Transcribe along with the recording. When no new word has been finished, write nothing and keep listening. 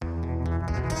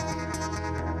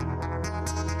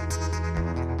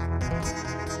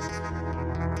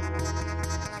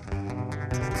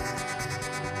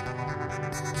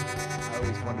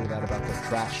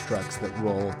trash trucks that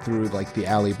roll through like the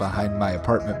alley behind my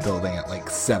apartment building at like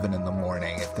 7 in the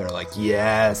morning. If they're like,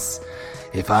 yes,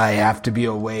 if I have to be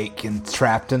awake and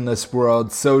trapped in this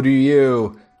world, so do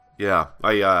you. Yeah,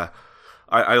 I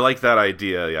like that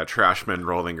idea. Yeah, trashmen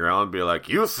rolling around and be like,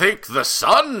 you think the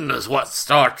sun is what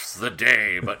starts the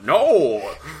day, but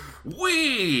no,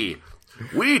 we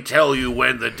tell you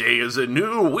when the day is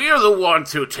anew. We are the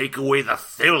ones who take away the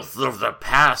filth of the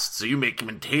past so you may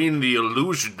maintain the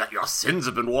illusion that your sins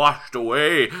have been washed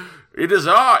away. It is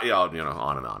our... Yeah,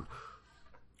 on and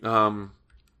on.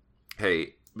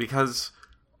 Hey, because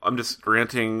I'm just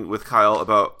ranting with Kyle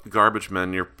about garbage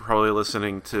men, you're probably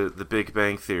listening to The Big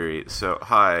Bang Theory. So,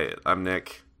 hi, I'm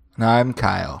Nick. And I'm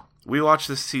Kyle. We watch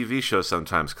this TV show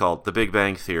sometimes called The Big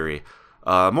Bang Theory.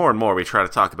 More and more we try to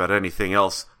talk about anything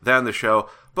else than the show,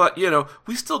 but,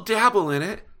 we still dabble in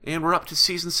it, and we're up to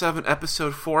Season 7,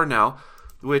 Episode 4 now,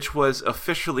 which was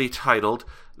officially titled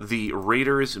The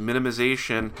Raiders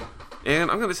Minimization,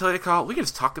 and I'm going to tell you, Kyle, we can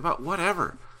just talk about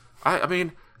whatever. I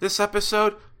mean, this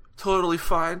episode, totally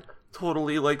fine,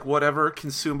 totally, whatever,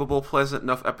 consumable, pleasant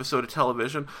enough episode of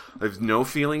television. I have no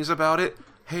feelings about it.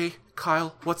 Hey,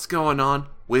 Kyle, what's going on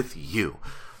with you?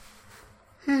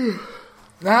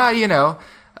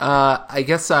 I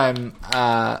guess I'm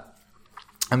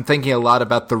thinking a lot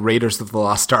about the Raiders of the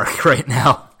Lost Ark right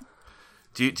now.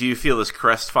 Do you feel as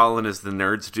crestfallen as the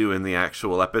nerds do in the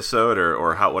actual episode,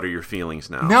 or what are your feelings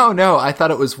now? No, I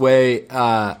thought it was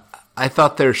I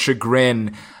thought their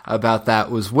chagrin about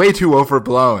that was way too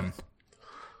overblown.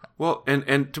 Well,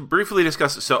 and to briefly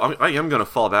discuss it, so I am going to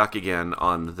fall back again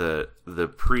on the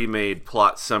pre-made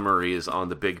plot summaries on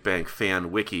the Big Bang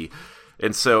fan wiki.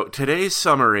 And so today's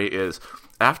summary is,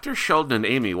 after Sheldon and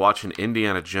Amy watch an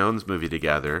Indiana Jones movie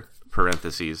together,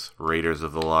 parentheses, Raiders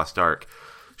of the Lost Ark,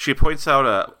 she points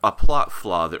out a plot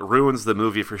flaw that ruins the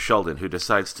movie for Sheldon, who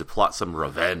decides to plot some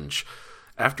revenge.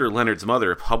 After Leonard's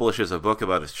mother publishes a book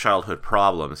about his childhood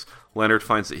problems, Leonard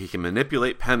finds that he can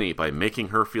manipulate Penny by making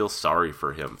her feel sorry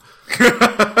for him.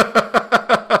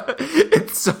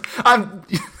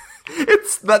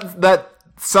 That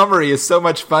summary is so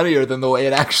much funnier than the way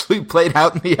it actually played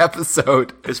out in the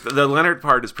episode. The Leonard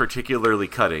part is particularly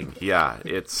cutting. Yeah,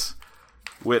 to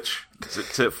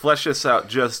flesh this out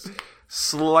just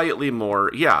slightly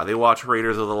more, yeah, they watch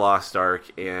Raiders of the Lost Ark,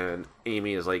 and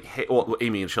Amy is like, hey, well,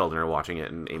 Amy and Sheldon are watching it,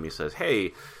 and Amy says,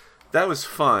 hey, that was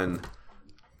fun.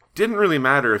 Didn't really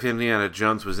matter if Indiana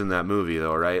Jones was in that movie,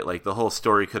 though, right? Like, the whole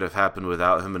story could have happened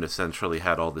without him and essentially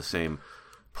had all the same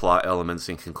plot elements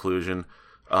in conclusion.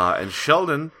 And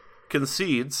Sheldon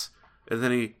concedes, and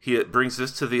then he brings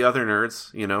this to the other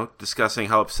nerds, discussing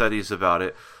how upset he's about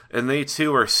it. And they,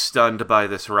 too, are stunned by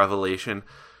this revelation.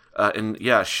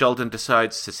 Sheldon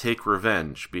decides to take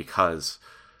revenge because,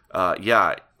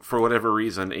 for whatever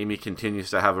reason, Amy continues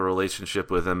to have a relationship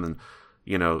with him and,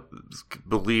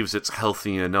 believes it's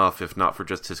healthy enough, if not for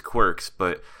just his quirks.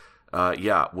 But,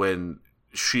 when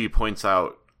she points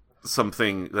out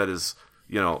something that is,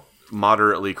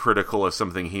 moderately critical of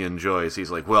something he enjoys,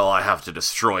 he's like, well, I have to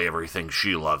destroy everything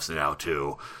she loves now,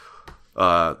 too.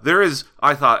 There is,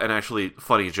 I thought, an actually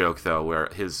funny joke, though, where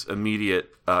his immediate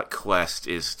quest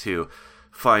is to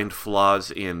find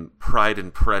flaws in Pride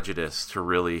and Prejudice to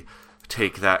really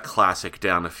take that classic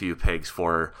down a few pegs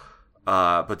for her.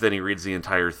 But then he reads the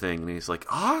entire thing, and he's like,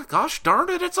 gosh darn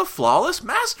it, it's a flawless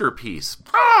masterpiece.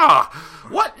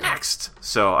 What next?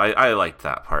 So I liked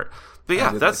that part. But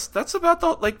yeah, that's about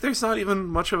the, there's not even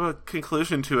much of a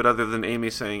conclusion to it other than Amy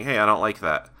saying, hey, I don't like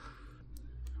that.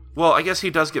 Well, I guess he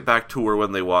does get back to her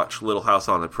when they watch Little House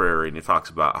on the Prairie, and he talks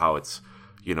about how it's,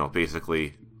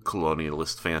 basically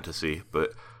colonialist fantasy,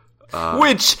 but...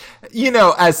 Which,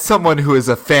 as someone who is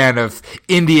a fan of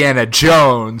Indiana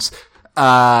Jones,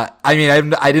 I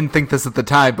didn't think this at the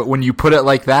time, but when you put it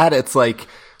like that, it's like,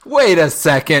 wait a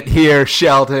second here,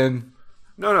 Sheldon.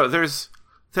 No,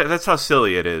 that's how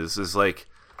silly it is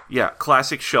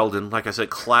classic Sheldon, like I said,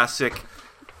 classic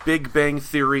Big Bang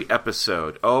Theory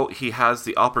episode. Oh, he has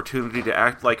the opportunity to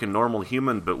act like a normal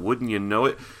human, but wouldn't you know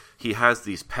it, he has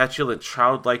these petulant,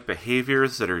 childlike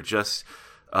behaviors that are just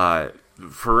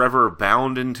forever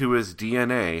bound into his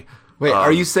DNA. Wait,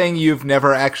 are you saying you've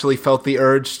never actually felt the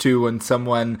urge to, when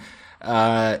someone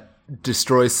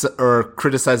destroys or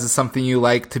criticizes something you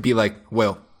like, to be like,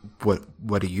 well,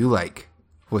 what do you like?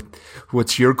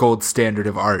 What's your gold standard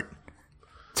of art?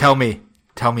 Tell me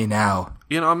now.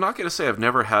 I'm not going to say I've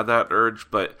never had that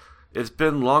urge, but it's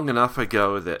been long enough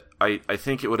ago that I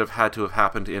think it would have had to have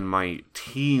happened in my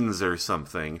teens or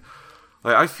something.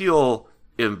 I feel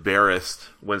embarrassed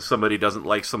when somebody doesn't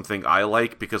like something I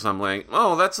like, because I'm like,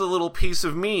 oh, that's a little piece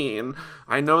of me, and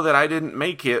I know that I didn't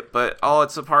make it, but oh,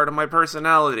 it's a part of my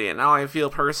personality, and now I feel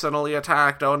personally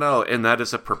attacked. Oh no. And that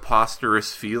is a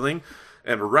preposterous feeling.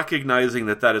 And recognizing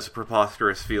that that is a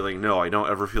preposterous feeling, no, I don't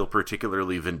ever feel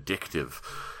particularly vindictive.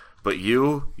 But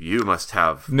you must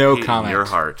have no hate comment in your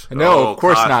heart. No, of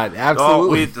course not.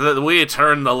 Absolutely. Oh, we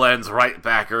turned the lens right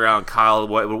back around, Kyle.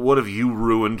 What have you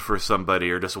ruined for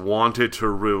somebody, or just wanted to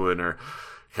ruin, or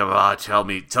come on, tell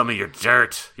me your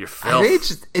dirt, your filth. I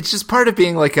think it's just part of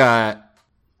being like a.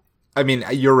 I mean,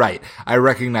 you're right. I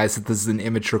recognize that this is an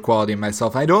immature quality in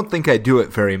myself. I don't think I do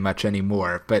it very much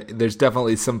anymore, but there's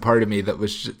definitely some part of me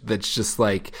that's just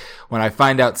like, when I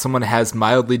find out someone has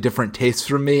mildly different tastes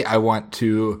from me, I used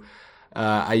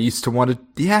to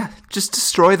want to, just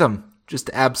destroy them. Just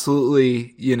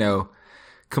absolutely,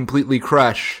 completely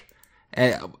crush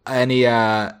any,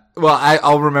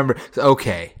 I'll remember.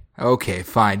 Okay,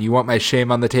 fine. You want my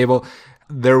shame on the table?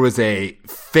 There was a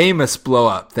famous blow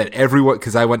up that everyone,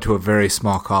 because I went to a very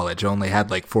small college, only had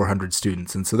like 400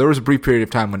 students. And so there was a brief period of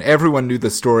time when everyone knew the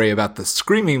story about the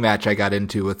screaming match I got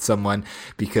into with someone,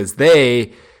 because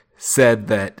they said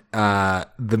that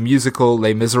the musical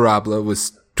Les Miserables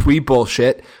was twee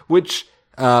bullshit, which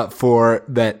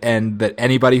that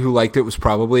anybody who liked it was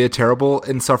probably a terrible,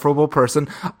 insufferable person.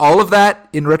 All of that,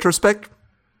 in retrospect,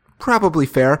 probably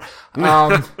fair.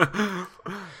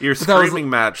 Your screaming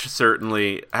match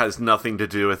certainly has nothing to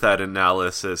do with that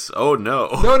analysis. Oh no.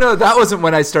 No, that wasn't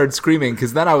when I started screaming,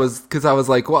 because I was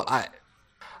like, well,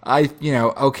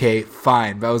 okay,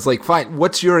 fine. But I was like, fine.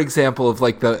 What's your example of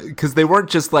like because they weren't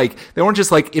just like,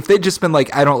 if they'd just been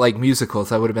like, I don't like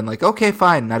musicals, I would have been like, okay,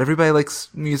 fine. Not everybody likes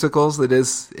musicals. It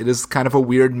is kind of a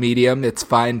weird medium. It's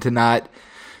fine to not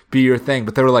be your thing.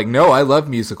 But they were like, no, I love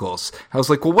musicals. I was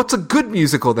like, well, what's a good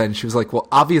musical then? She was like, well,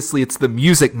 obviously it's The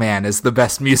Music Man is the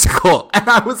best musical. And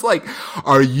I was like,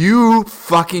 are you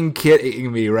fucking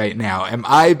kidding me right now? Am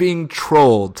I being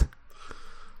trolled?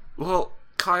 Well,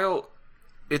 Kyle,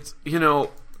 it's,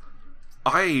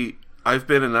 I've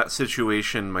been in that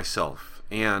situation myself,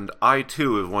 and I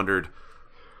too have wondered,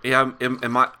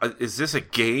 is this a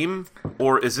game,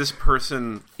 or is this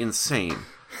person insane?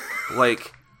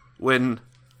 Like, when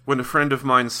a friend of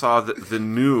mine saw the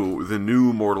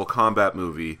new Mortal Kombat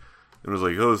movie and was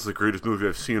like, oh, this is the greatest movie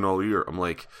I've seen all year, I'm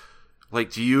like,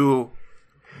 do you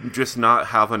just not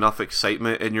have enough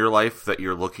excitement in your life that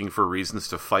you're looking for reasons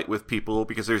to fight with people?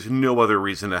 Because there's no other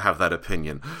reason to have that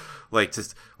opinion. Like,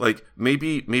 just like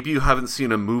maybe you haven't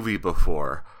seen a movie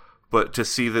before, but to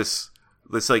see this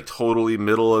like totally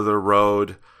middle of the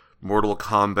road Mortal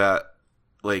Kombat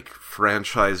like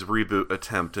franchise reboot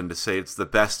attempt, and to say it's the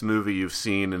best movie you've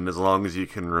seen and as long as you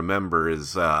can remember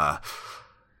is like,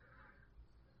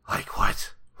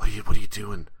 what are you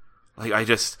doing? Like,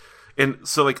 and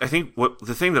so like, I think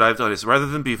the thing that I've done is, rather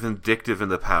than be vindictive in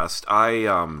the past, I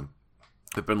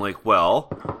have been like,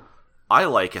 well, I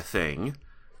like a thing,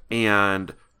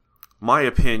 and my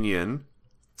opinion,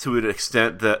 to an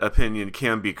extent that opinion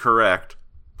can be correct,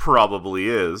 probably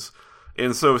is.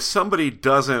 And so if somebody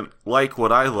doesn't like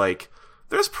what I like,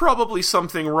 there's probably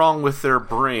something wrong with their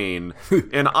brain,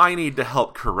 and I need to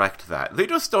help correct that. They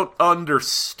just don't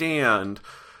understand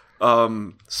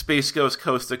Space Ghost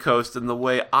Coast to Coast in the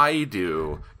way I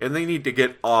do, and they need to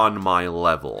get on my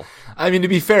level. I mean, to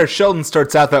be fair, Sheldon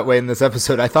starts out that way in this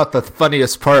episode. I thought the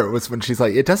funniest part was when she's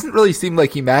like, it doesn't really seem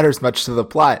like he matters much to the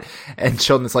plot. And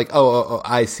Sheldon's like, oh,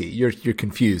 I see. You're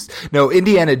confused. No,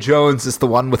 Indiana Jones is the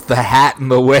one with the hat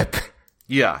and the whip.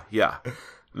 Yeah.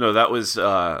 No, that was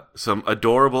some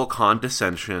adorable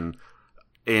condescension.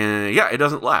 And yeah, it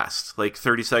doesn't last. Like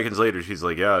 30 seconds later, she's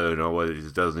like, yeah, you know what,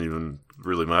 it doesn't even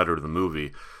really matter to the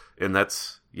movie. And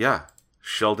that's,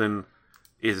 Sheldon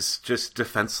is just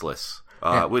defenseless.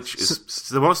 Which is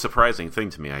the most surprising thing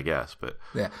to me, I guess. But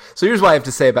yeah. So here's what I have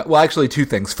to say about, well, actually two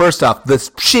things. First off,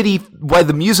 why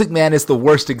The Music Man is the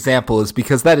worst example is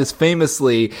because that is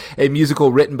famously a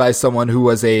musical written by someone who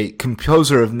was a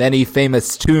composer of many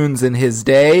famous tunes in his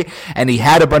day, and he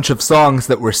had a bunch of songs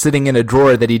that were sitting in a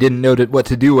drawer that he didn't know what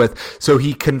to do with, so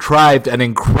he contrived an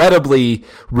incredibly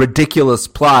ridiculous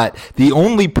plot, the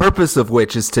only purpose of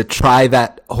which is to try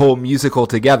that whole musical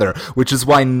together, which is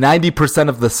why 90%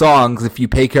 of the songs, if you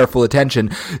pay careful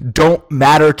attention, don't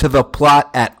matter to the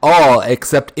plot at all,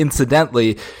 except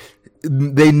incidentally.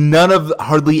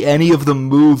 Hardly any of them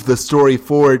move the story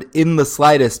forward in the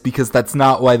slightest, because that's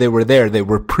not why they were there. They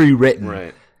were pre-written.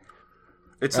 Right.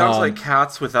 It sounds like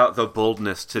Cats without the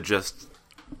boldness to just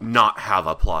not have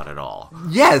a plot at all.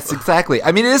 Yes, exactly.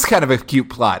 I mean, it is kind of a cute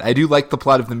plot. I do like the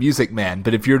plot of The Music Man,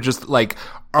 but if you're just, like,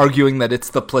 arguing that it's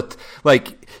the plot,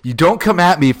 like, you don't come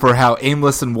at me for how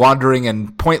aimless and wandering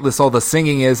and pointless all the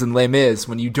singing is in Les Mis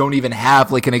when you don't even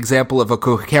have, like, an example of a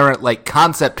coherent, like,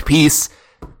 concept piece.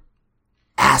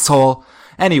 Asshole.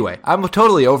 Anyway, I'm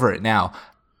totally over it now.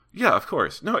 Yeah, of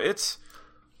course. No, it's...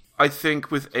 I think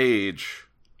with age,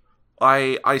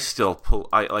 I still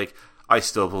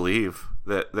believe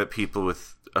that people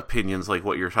with opinions like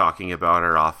what you're talking about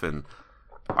are often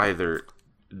either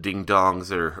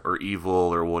ding-dongs or evil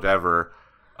or whatever.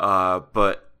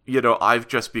 But, you know, I've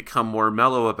just become more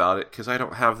mellow about it because I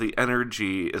don't have the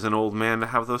energy as an old man to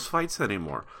have those fights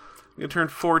anymore. I'm going to turn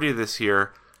 40 this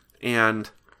year,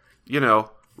 and, you know,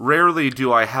 rarely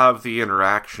do I have the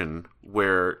interaction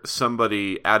where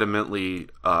somebody adamantly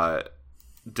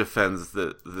defends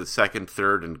the second,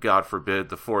 third, and God forbid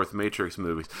the fourth Matrix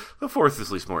movies. The fourth is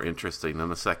at least more interesting than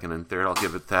the second and third, I'll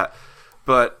give it that.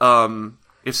 But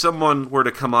if someone were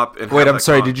to come up and wait, I'm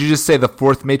sorry, did you just say the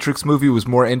fourth Matrix movie was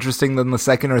more interesting than the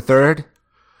second or third?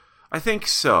 I think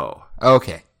so.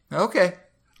 Okay.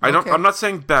 I'm not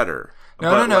saying better.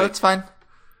 No, like, it's fine.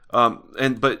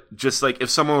 But just like if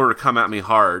someone were to come at me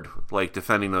hard, like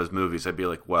defending those movies, I'd be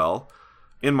like, well,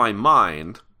 in my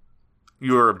mind,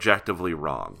 you are objectively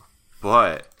wrong.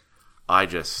 But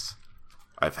I've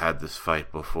had this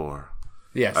fight before.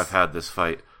 Yes. I've had this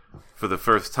fight for the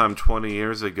first time 20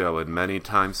 years ago and many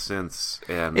times since.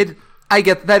 And I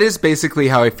get that is basically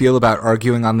how I feel about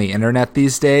arguing on the internet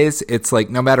these days. It's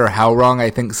like no matter how wrong I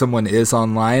think someone is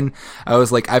online, I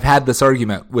was like, I've had this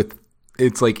argument with.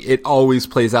 It's like it always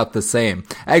plays out the same.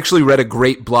 I actually read a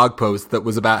great blog post that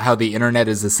was about how the internet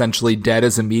is essentially dead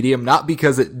as a medium, not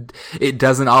because it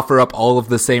doesn't offer up all of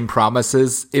the same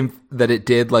promises that it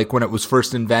did like when it was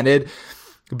first invented,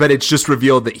 but it's just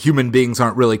revealed that human beings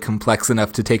aren't really complex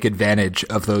enough to take advantage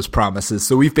of those promises.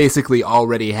 So we've basically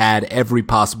already had every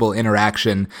possible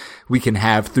interaction we can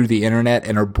have through the internet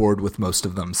and are bored with most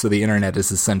of them. So the internet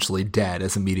is essentially dead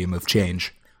as a medium of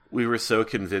change. We were so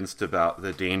convinced about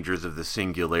the dangers of the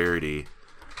singularity,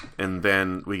 and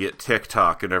then we get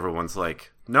TikTok, and everyone's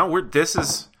like, "No, this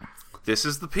is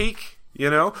the peak," you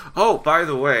know. Oh, by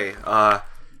the way,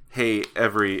 hey,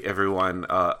 everyone,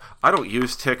 I don't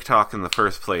use TikTok in the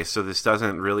first place, so this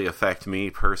doesn't really affect me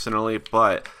personally.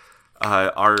 But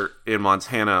in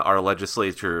Montana, our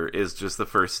legislature is just the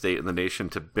first state in the nation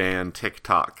to ban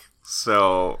TikTok.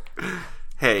 So,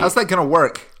 hey, how's that gonna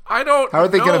work? I don't know. How are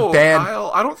they going to ban?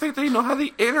 Kyle, I don't think they know how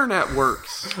the internet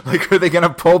works. Like, are they going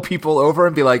to pull people over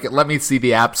and be like, let me see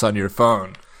the apps on your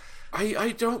phone?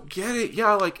 I don't get it.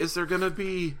 Yeah, like, is there going to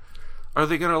be... Are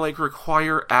they going to, like,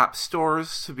 require app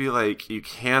stores to be like, you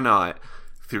cannot,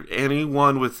 through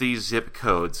anyone with these zip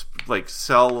codes, like,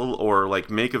 sell or, like,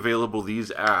 make available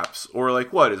these apps? Or,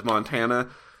 like, what? Is Montana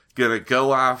going to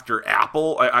go after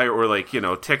Apple? Or, like, you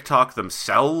know, TikTok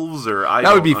themselves? Or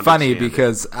that would be funny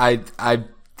because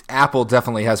Apple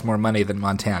definitely has more money than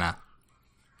Montana.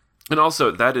 And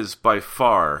also, that is by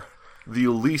far the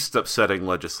least upsetting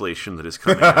legislation that is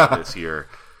coming out this year.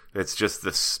 It's just I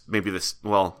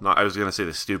was going to say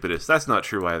the stupidest. That's not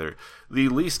true either. The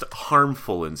least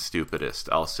harmful and stupidest,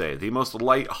 I'll say. The most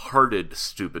light-hearted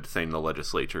stupid thing the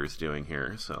legislature is doing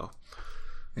here, so.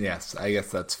 Yes, I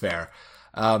guess that's fair.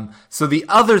 So the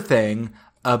other thing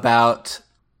about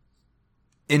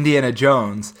Indiana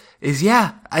Jones is,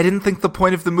 I didn't think the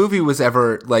point of the movie was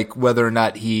ever, like, whether or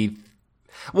not he...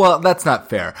 Well, that's not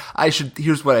fair.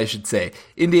 Here's what I should say.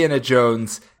 Indiana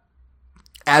Jones,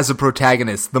 as a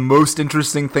protagonist, the most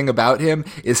interesting thing about him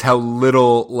is how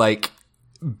little, like,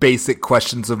 basic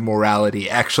questions of morality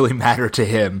actually matter to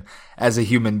him as a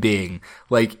human being.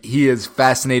 Like, he is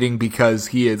fascinating because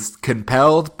he is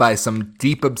compelled by some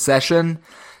deep obsession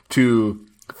to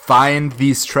find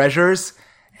these treasures.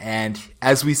 And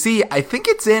as we see, I think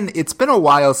it's been a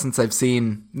while since I've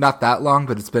seen, not that long,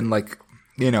 but it's been like,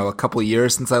 you know, a couple of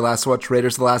years since I last watched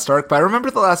Raiders of the Lost Ark. But I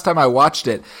remember the last time I watched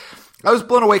it, I was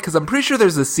blown away because I'm pretty sure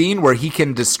there's a scene where he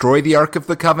can destroy the Ark of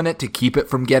the Covenant to keep it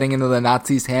from getting into the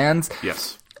Nazis' hands.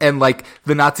 Yes. And like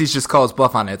the Nazis just call his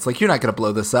bluff on it. It's like, you're not going to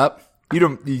blow this up.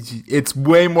 It's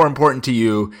way more important to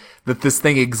you that this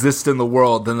thing exists in the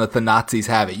world than that the Nazis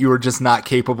have it. You are just not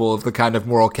capable of the kind of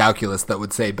moral calculus that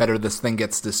would say better this thing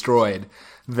gets destroyed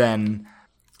than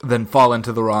fall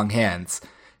into the wrong hands.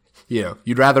 You know,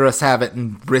 you'd rather us have it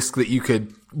and risk that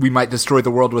we might destroy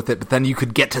the world with it, but then you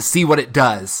could get to see what it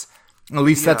does. At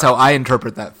least that's how I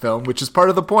interpret that film, which is part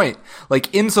of the point.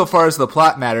 Like, insofar as the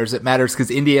plot matters, it matters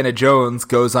because Indiana Jones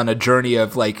goes on a journey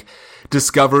of, like,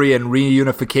 discovery and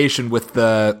reunification with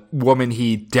the woman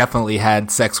he definitely had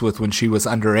sex with when she was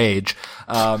underage,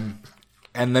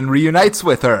 and then reunites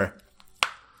with her.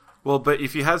 Well, but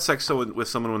if you had sex with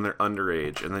someone when they're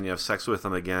underage, and then you have sex with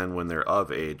them again when they're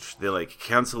of age, they, like,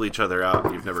 cancel each other out,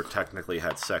 and you've never technically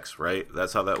had sex, right?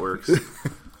 That's how that works?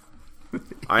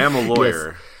 I am a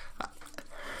lawyer. Yes.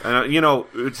 And, you know,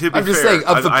 to be I'm just fair, saying,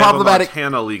 of the I problematic... have a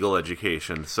Montana legal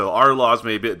education, so our laws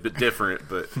may be a bit different,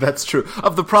 but... That's true.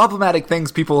 Of the problematic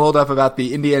things people hold up about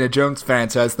the Indiana Jones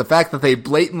franchise, the fact that they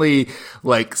blatantly,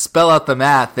 like, spell out the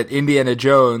math that Indiana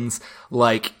Jones,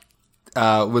 like,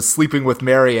 was sleeping with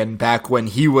Marion back when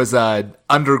he was a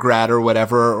undergrad or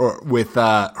whatever, or with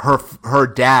her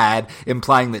dad,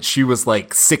 implying that she was,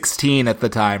 like, 16 at the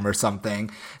time or something.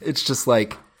 It's just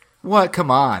like, what? Come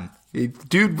on.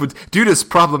 Dude is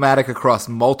problematic across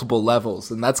multiple levels,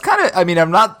 and that's kind of, I mean,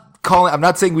 I'm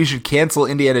not saying we should cancel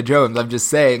Indiana Jones. I'm just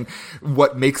saying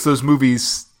what makes those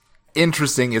movies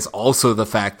interesting is also the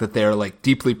fact that they're, like,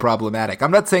 deeply problematic.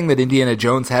 I'm not saying that Indiana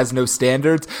Jones has no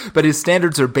standards, but his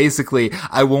standards are basically,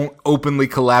 I won't openly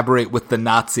collaborate with the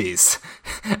Nazis.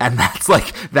 And that's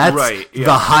right, yeah.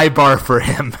 The high bar for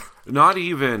him. Not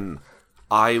even,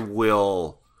 I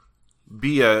will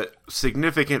be a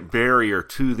significant barrier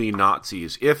to the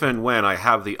Nazis if and when I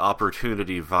have the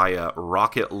opportunity via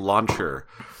rocket launcher.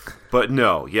 But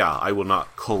no, yeah, I will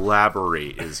not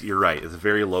collaborate. You're right, it's a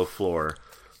very low floor.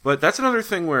 But that's another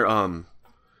thing where I'm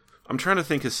trying to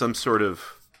think of some sort of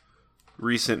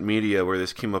recent media where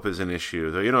this came up as an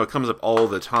issue. You know, it comes up all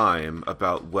the time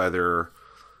about whether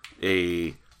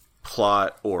a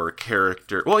plot or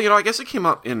character... Well, you know, I guess it came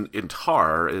up in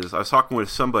Tar. I was talking with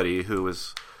somebody who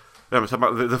was... I'm talking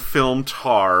about the film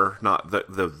Tar, not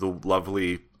the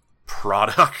lovely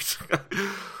product.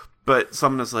 But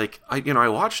someone was like, I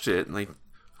watched it, and, like,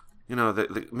 you know,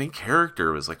 the main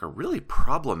character was, like, a really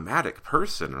problematic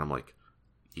person. And I'm like,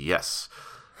 yes.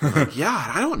 I'm like,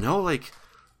 yeah, I don't know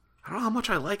how much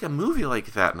I like a movie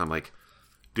like that. And I'm like,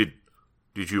 did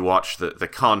you watch the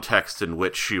context in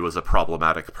which she was a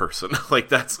problematic person? Like,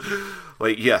 that's,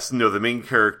 like, yes, no, the main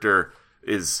character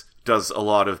does a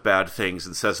lot of bad things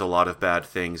and says a lot of bad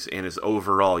things and is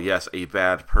overall, yes, a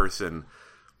bad person.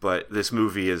 But this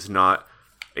movie is not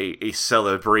a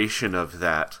celebration of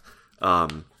that.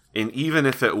 And even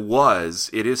if it was,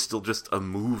 it is still just a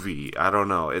movie. I don't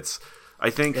know. It's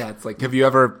like, have you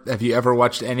ever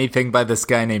watched anything by this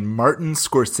guy named Martin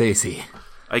Scorsese?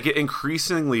 I get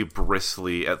increasingly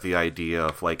bristly at the idea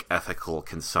of, like, ethical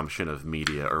consumption of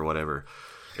media or whatever.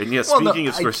 And yeah, speaking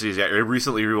of Scorsese, I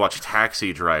recently rewatched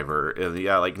Taxi Driver, and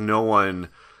yeah, like, no one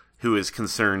who is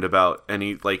concerned about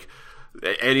any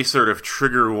sort of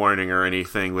trigger warning or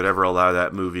anything would ever allow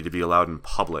that movie to be allowed in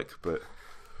public. But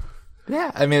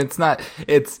yeah, I mean, it's not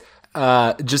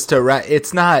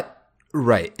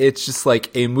right. It's just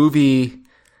like a movie.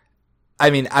 I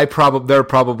mean, there are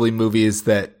probably movies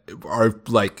that are,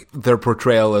 like, their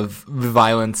portrayal of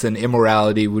violence and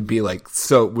immorality would be, like,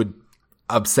 would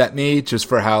upset me just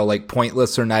for how, like,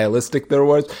 pointless or nihilistic there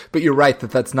was. But you're right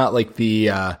that's not, like,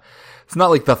 it's not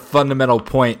like the fundamental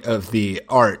point of the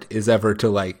art is ever to,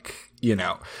 like, you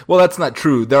know, well, that's not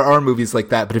true. There are movies like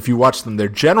that, but if you watch them, they're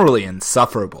generally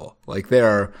insufferable. Like,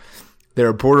 they're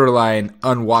borderline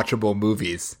unwatchable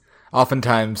movies.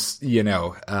 Oftentimes, you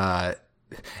know,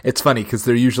 it's funny because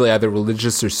they're usually either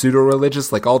religious or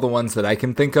pseudo-religious. Like, all the ones that I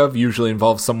can think of usually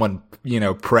involve someone, you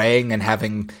know, praying and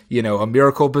having, you know, a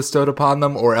miracle bestowed upon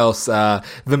them, or else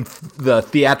the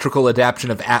theatrical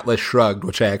adaptation of Atlas Shrugged,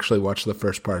 which I actually watched the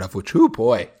first part of, which, oh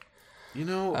boy. You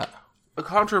know, a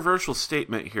controversial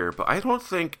statement here, but I don't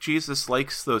think Jesus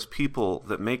likes those people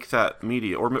that make that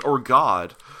media, or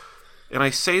God. And I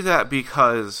say that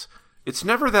because it's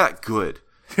never that good.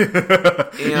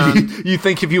 And you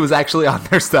think if he was actually on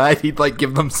their side, he'd, like,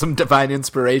 give them some divine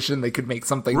inspiration, they could make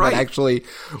something that actually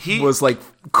was, like,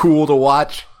 cool to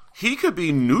watch? He could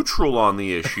be neutral on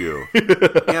the issue.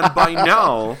 And by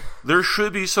now, there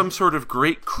should be some sort of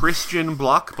great Christian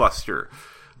blockbuster.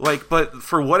 Like, but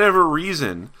for whatever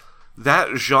reason,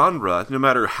 that genre, no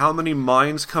matter how many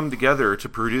minds come together to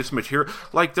produce material,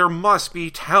 like, there must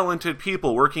be talented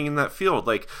people working in that field.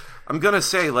 Like, I'm going to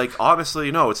say, like,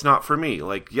 honestly, no, it's not for me.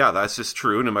 Like, yeah, that's just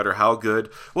true, no matter how good.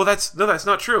 Well, that's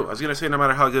not true. I was going to say, no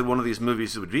matter how good one of these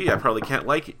movies would be, I probably can't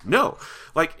like it. No.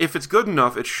 Like, if it's good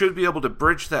enough, it should be able to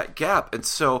bridge that gap. And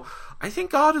so I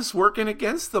think God is working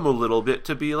against them a little bit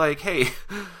to be like, hey,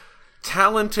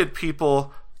 talented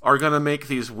people are going to make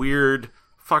these weird,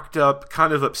 fucked up,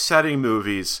 kind of upsetting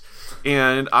movies,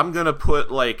 and I'm going to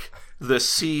put, like, the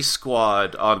C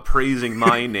Squad on praising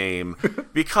my name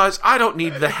because I don't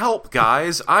need the help,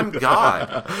 guys. I'm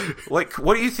God. Like,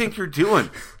 what do you think you're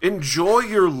doing? Enjoy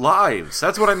your lives.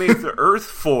 That's what I made the Earth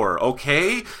for,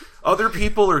 okay? Other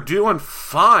people are doing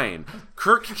fine.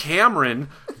 Kirk Cameron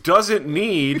doesn't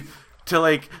need to,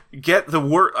 like, get the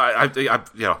work.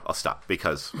 I'll stop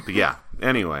because, but yeah.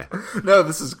 Anyway. No,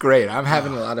 this is great. I'm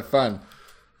having a lot of fun.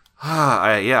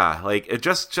 Like, it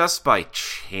just by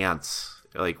chance.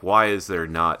 Like, why is there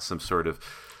not some sort of...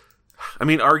 I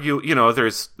mean,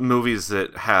 there's movies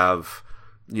that have,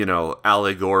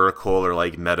 allegorical or,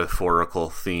 like, metaphorical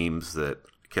themes that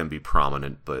can be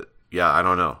prominent. But, yeah, I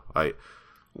don't know.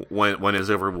 When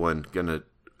is everyone going to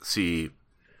see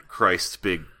Christ's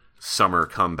big summer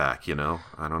comeback, I don't know.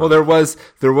 Well, there was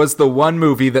the one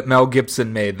movie that Mel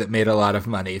Gibson made that made a lot of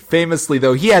money. Famously,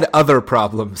 though, he had other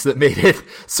problems that made it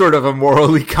sort of a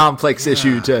morally complex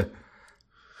issue to...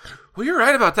 Well, you're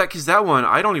right about that, because that one,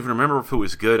 I don't even remember if it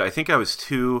was good. I think I was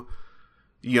too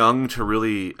young to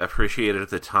really appreciate it at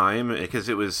the time, because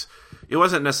it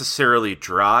wasn't necessarily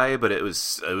dry, but it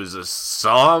was a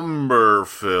somber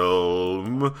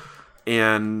film,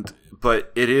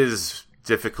 but it is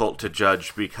difficult to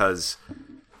judge because,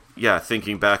 yeah,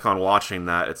 thinking back on watching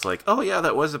that, it's like, oh yeah,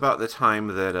 that was about the time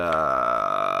that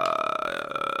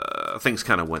things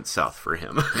kind of went south for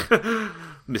him.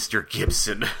 Mr.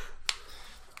 Gibson.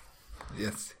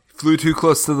 Yes. Flew too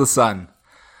close to the sun.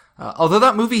 Although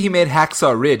that movie he made,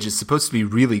 Hacksaw Ridge, is supposed to be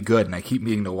really good, and I keep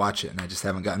meaning to watch it, and I just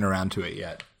haven't gotten around to it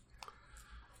yet.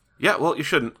 Yeah, well, you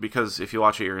shouldn't, because if you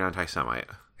watch it, you're anti-Semite.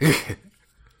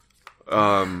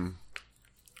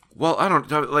 Well, I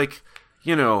don't, like,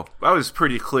 I was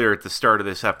pretty clear at the start of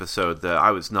this episode that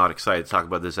I was not excited to talk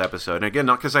about this episode. And again,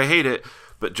 not because I hate it,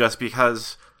 but just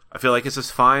because I feel like it's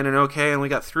just fine and okay, and we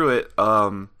got through it.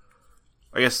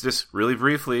 I guess just really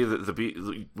briefly,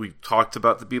 we talked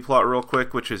about the B-plot real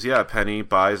quick, which is, Penny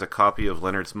buys a copy of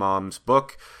Leonard's mom's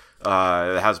book.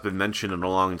 It has been mentioned in a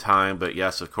long time, but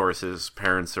yes, of course, his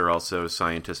parents are also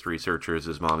scientists, researchers.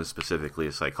 His mom is specifically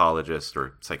a psychologist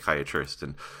or psychiatrist,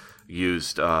 and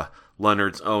used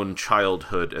Leonard's own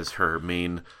childhood as her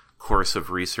main course of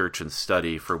research and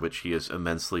study, for which he is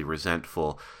immensely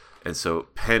resentful. And so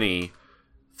Penny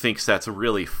thinks that's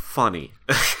really funny.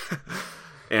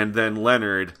 And then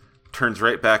Leonard turns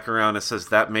right back around and says,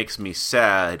 that makes me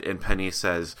sad. And Penny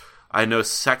says, I know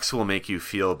sex will make you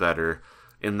feel better.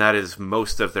 And that is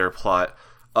most of their plot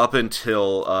up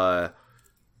until,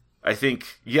 I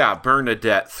think,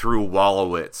 Bernadette through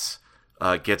Wolowitz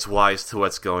gets wise to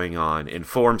what's going on,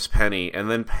 informs Penny,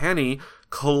 and then Penny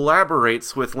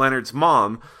collaborates with Leonard's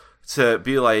mom to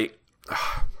be like,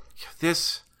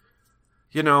 this,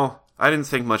 I didn't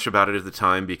think much about it at the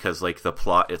time because, like, the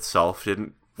plot itself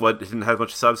didn't have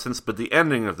much substance, but the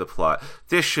ending of the plot,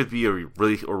 this should be a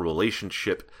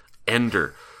relationship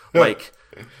ender. Like,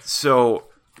 so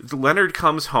Leonard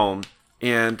comes home,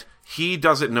 and he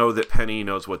doesn't know that Penny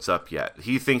knows what's up yet.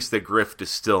 He thinks the grift is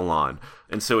still on.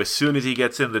 And so as soon as he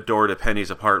gets in the door to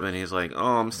Penny's apartment, he's like,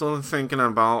 oh, I'm still thinking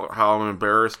about how I'm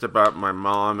embarrassed about my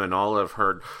mom and all of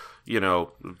her,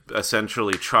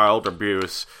 essentially child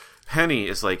abuse. Penny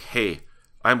is like, hey,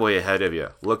 I'm way ahead of you.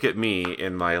 Look at me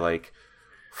in my, like,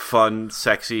 fun,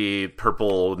 sexy,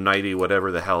 purple nightie,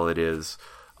 whatever the hell it is.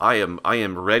 I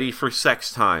am ready for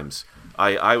sex times.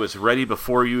 I was ready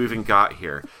before you even got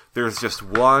here. There's just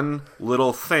one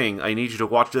little thing. I need you to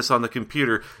watch this on the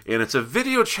computer, and it's a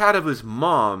video chat of his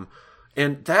mom,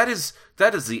 and that is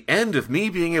the end of me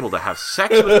being able to have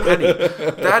sex with Penny.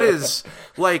 That is,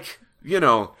 like, my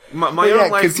own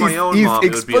life, my own mom,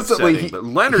 it would be upsetting. But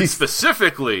Leonard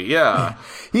specifically, yeah.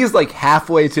 He's, like,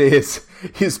 halfway to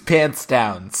his pants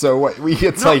down, so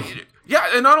Yeah,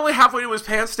 and not only halfway to his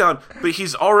pants down, but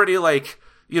he's already, like,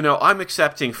 I'm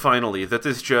accepting finally that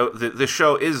this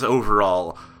show is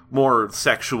overall more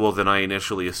sexual than I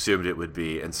initially assumed it would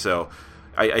be. And so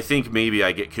I think maybe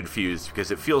I get confused because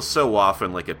it feels so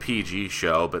often like a PG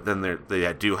show, but then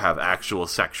they do have actual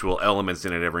sexual elements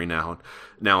in it every now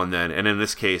and then. And in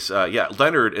this case,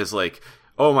 Leonard is like,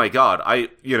 oh my God,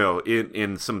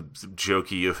 in some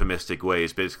jokey, euphemistic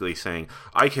ways, basically saying,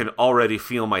 I can already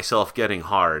feel myself getting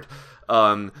hard.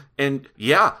 And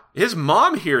yeah, his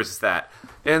mom hears that.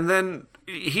 And then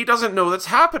he doesn't know that's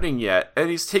happening yet. And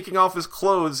he's taking off his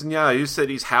clothes. And yeah, you said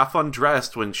he's half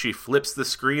undressed when she flips the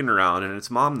screen around and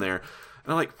it's mom there. And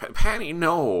I'm like, Penny,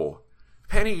 no.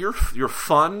 Penny, you're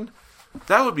fun.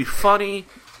 That would be funny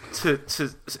to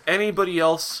anybody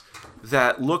else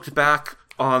that looked back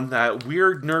on that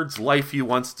weird nerd's life you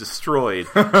once destroyed.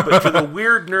 But for the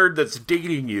weird nerd that's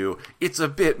dating you, it's a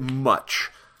bit much.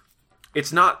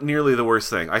 it's not nearly the worst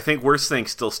thing. I think worst thing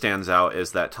still stands out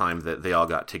as that time that they all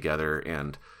got together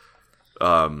and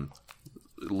allowed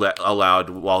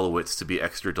Wolowitz to be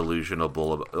extra delusional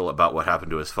about what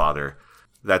happened to his father.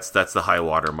 That's the high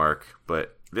water mark.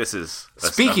 But this is a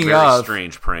very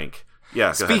strange prank.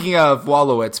 Yeah. Speaking of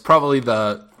Wolowitz, probably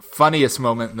the funniest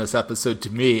moment in this episode to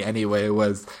me, anyway,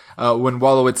 was when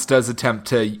Wolowitz does attempt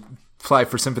to fly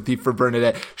for sympathy for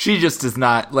Bernadette. She just does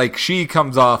not, like, she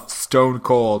comes off stone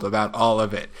cold about all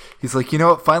of it. He's like, you know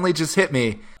what finally just hit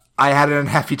me? I had an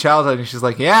unhappy childhood. And she's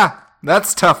like, yeah,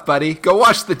 that's tough, buddy. Go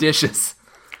wash the dishes.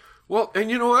 Well, and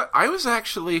you know what? I was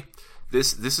actually,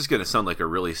 this is going to sound like a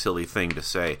really silly thing to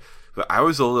say, but I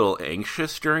was a little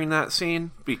anxious during that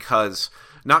scene because,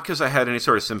 not because I had any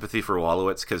sort of sympathy for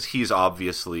Wolowitz, because he's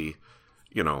obviously,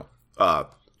 you know,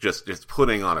 just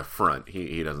putting on a front.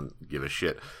 He doesn't give a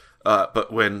shit.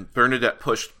 But when Bernadette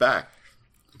pushed back,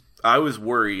 I was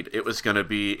worried it was going to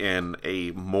be in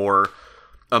a more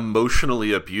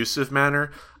emotionally abusive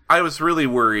manner. I was really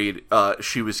worried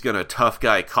she was going to tough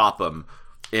guy cop him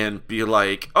and be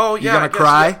like, oh, yeah. You going to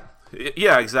cry?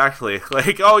 Yeah, exactly.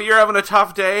 Like, oh, you're having a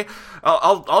tough day?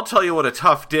 I'll tell you what a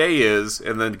tough day is,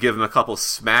 and then give him a couple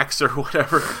smacks or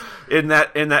whatever. In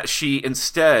that she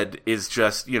instead is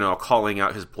just, you know, calling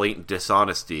out his blatant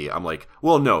dishonesty. I'm like,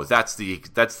 well, no, that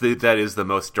is the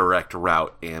most direct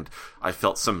route, and I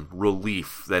felt some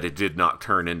relief that it did not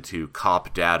turn into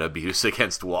cop dad abuse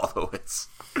against Wolowitz.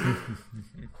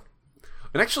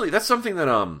 And actually, that's something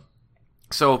that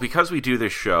so because we do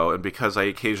this show, and because I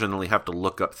occasionally have to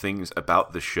look up things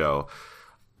about the show,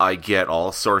 I get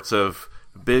all sorts of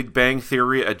Big Bang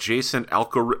Theory adjacent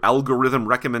algorithm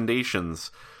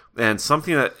recommendations. And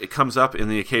something that comes up in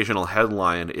the occasional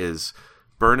headline is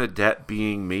Bernadette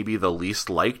being maybe the least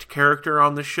liked character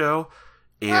on the show.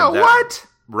 And what?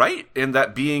 Right? And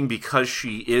that being because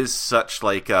she is such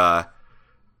like a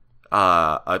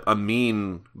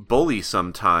mean bully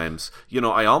sometimes. You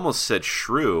know, I almost said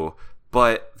shrew,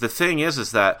 but the thing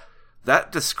is that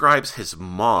describes his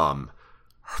mom.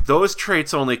 Those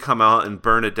traits only come out in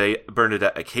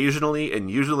Bernadette occasionally, and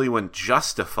usually when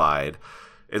justified.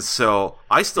 And so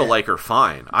I still like her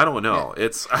fine. I don't know. Yeah.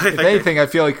 If anything, I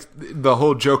feel like the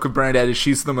whole joke of Bernadette is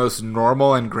she's the most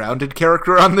normal and grounded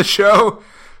character on the show.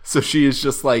 So she is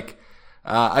just like,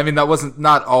 I mean, that wasn't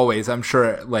not always. I'm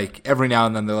sure, like every now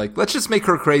and then they're like, let's just make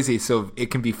her crazy so it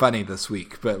can be funny this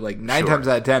week. But like 9 times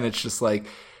out of 10, it's just like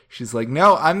she's like,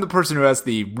 no, I'm the person who has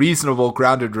the reasonable,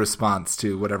 grounded response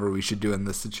to whatever we should do in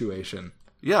this situation.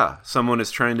 Yeah, someone is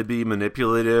trying to be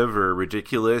manipulative or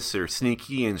ridiculous or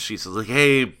sneaky, and she's like,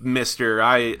 "Hey, Mister,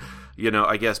 I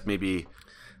guess maybe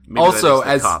also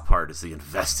that is the cop part is the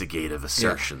investigative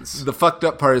assertions." Yeah, the fucked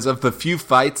up part is of the few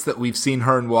fights that we've seen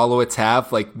her and Wolowitz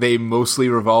have, like they mostly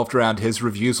revolved around his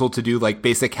refusal to do like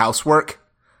basic housework.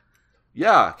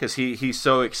 Yeah, because he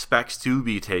so expects to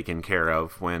be taken care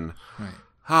of when,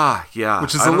 yeah,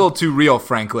 which is a little too real,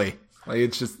 frankly. Like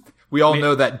it's just we all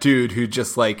know that dude who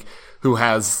just like. Who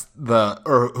had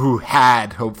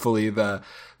hopefully the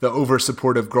over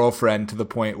supportive girlfriend to the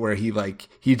point where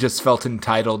he just felt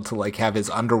entitled to like have his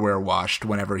underwear washed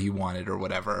whenever he wanted or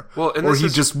whatever. Well, or he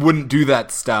just wouldn't do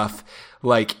that stuff.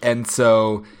 Like, and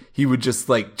so he would just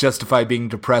like justify being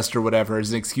depressed or whatever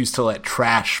as an excuse to let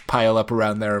trash pile up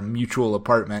around their mutual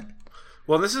apartment.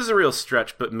 Well, this is a real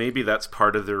stretch, but maybe that's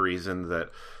part of the reason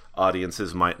that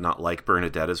audiences might not like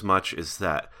Bernadette as much is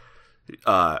that,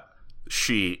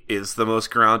 she is the most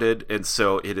grounded, and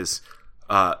so it is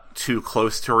too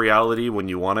close to reality when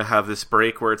you want to have this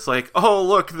break where it's like, oh,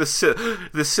 look, the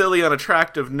silly,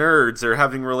 unattractive nerds are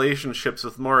having relationships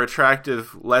with more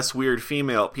attractive, less weird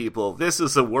female people. This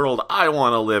is a world I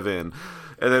want to live in.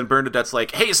 And then Bernadette's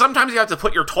like, hey, sometimes you have to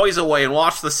put your toys away and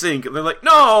wash the sink. And they're like,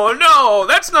 no,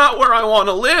 that's not where I want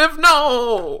to live,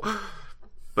 no!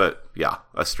 But, yeah,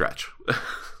 a stretch.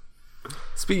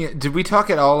 Speaking, did we talk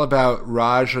at all about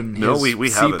Raj and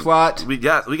his C-plot? We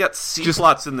got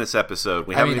C-plots in this episode.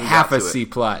 We haven't even half a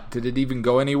C-plot. Did it even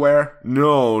go anywhere?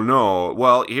 No.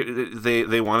 Well,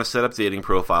 they want to set up dating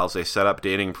profiles. They set up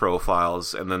dating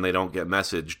profiles, and then they don't get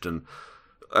messaged. And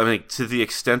I mean, to the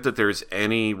extent that there's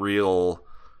any real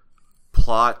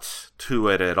plot to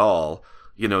it at all,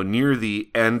 you know, near the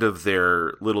end of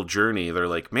their little journey, they're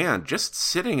like, man, just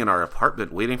sitting in our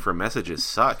apartment waiting for messages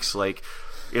sucks. Like,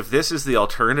 if this is the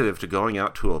alternative to going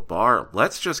out to a bar,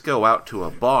 let's just go out to a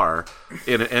bar.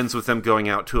 And it ends with them going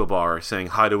out to a bar, saying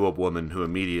hi to a woman who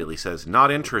immediately says,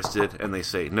 not interested. And they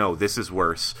say, no, this is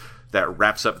worse. That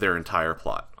wraps up their entire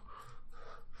plot.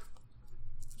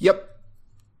 Yep.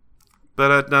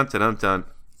 Dun.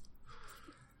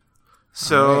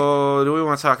 So, right. Do we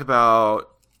want to talk about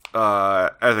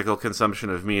ethical consumption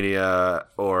of media,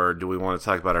 or do we want to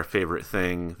talk about our favorite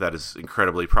thing that is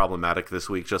incredibly problematic this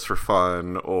week just for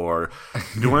fun, or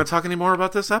do you want to talk any more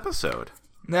about this episode?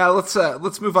 Now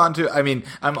let's move on to. I mean,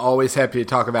 I'm always happy to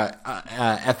talk about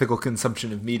ethical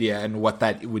consumption of media and what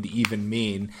that would even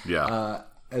mean. Yeah.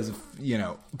 I'm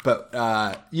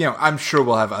sure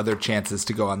we'll have other chances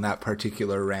to go on that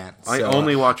particular rant. So. I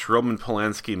only watch Roman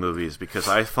Polanski movies because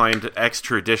I find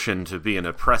extradition to be an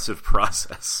oppressive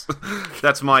process.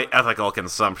 That's my ethical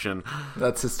consumption.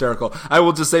 That's hysterical. I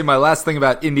will just say my last thing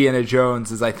about Indiana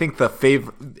Jones is I think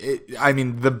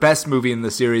the best movie in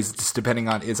the series, just depending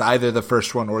on, is either the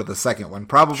first one or the second one.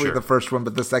 Probably the first one,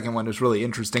 but the second one is really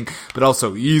interesting, but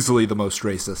also easily the most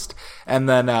racist. And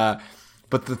then,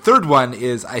 but the third one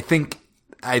is, I think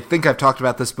I've talked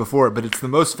about this before, but it's the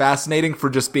most fascinating for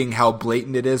just being how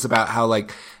blatant it is about how,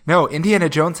 like, no, Indiana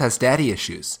Jones has daddy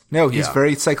issues. No, he's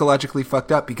very psychologically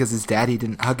fucked up because his daddy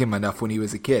didn't hug him enough when he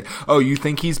was a kid. Oh, you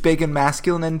think he's big and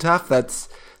masculine and tough? It's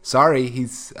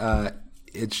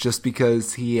just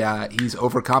because he's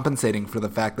overcompensating for the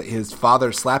fact that his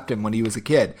father slapped him when he was a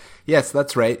kid. Yes,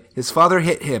 that's right. His father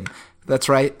hit him. That's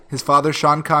right. His father,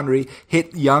 Sean Connery,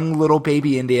 hit young little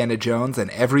baby Indiana Jones,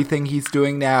 and everything he's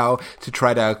doing now to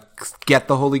try to get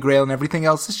the Holy Grail and everything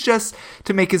else is just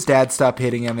to make his dad stop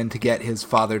hitting him and to get his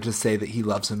father to say that he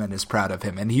loves him and is proud of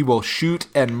him. And he will shoot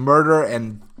and murder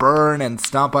and burn and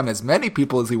stomp on as many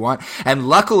people as he wants. And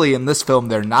luckily in this film,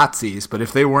 they're Nazis. But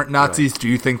if they weren't Nazis, do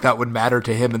you think that would matter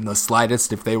to him in the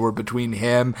slightest if they were between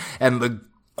him and the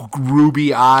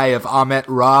ruby eye of Amet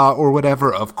Ra or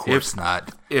whatever? Of course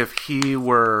not. If he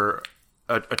were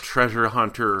a treasure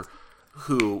hunter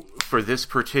who, for this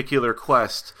particular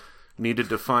quest, needed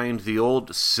to find the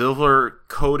old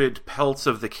silver-coated pelts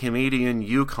of the Canadian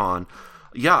Yukon,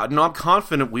 I'm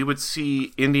confident we would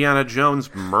see Indiana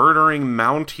Jones murdering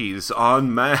Mounties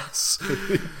en masse.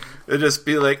 It'd just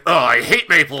be like, oh, I hate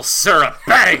maple syrup,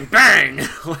 bang, bang!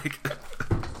 Like...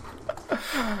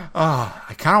 Oh,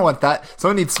 I kind of want that.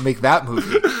 Someone needs to make that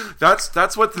movie.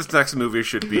 That's what this next movie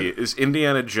should be, is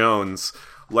Indiana Jones,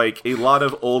 like a lot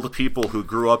of old people who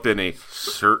grew up in a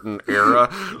certain era,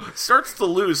 starts to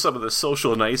lose some of the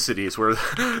social niceties where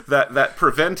that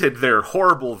prevented their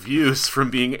horrible views from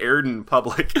being aired in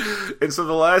public. And so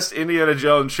the last Indiana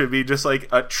Jones should be just like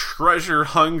a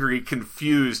treasure-hungry,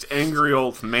 confused, angry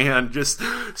old man just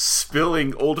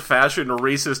spilling old-fashioned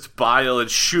racist bile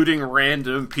and shooting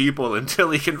random people until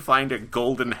he can find a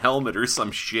golden helmet or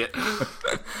some shit.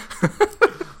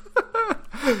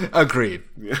 Agreed.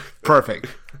 Perfect.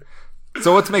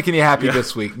 So what's making you happy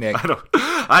this week, Nick?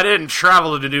 I didn't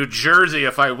travel to New Jersey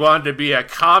if I wanted to be a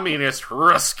communist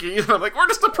Ruski. I'm like, we're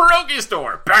just a pierogi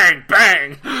store. Bang,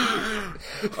 bang.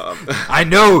 I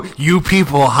know you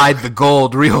people hide the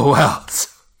gold real well.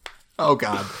 Oh,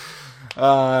 God.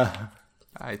 I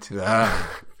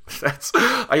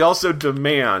also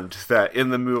demand that in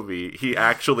the movie he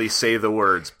actually say the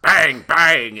words bang,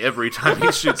 bang every time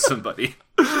he shoots somebody.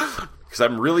 Because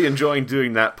I'm really enjoying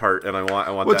doing that part, and I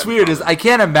want. What's weird is I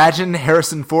can't imagine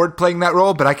Harrison Ford playing that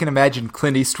role, but I can imagine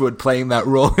Clint Eastwood playing that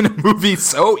role in a movie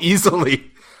so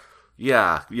easily.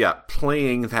 Yeah,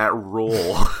 playing that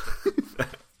role.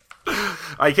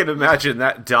 I can imagine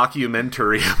that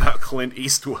documentary about Clint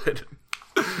Eastwood.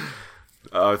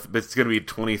 It's going to be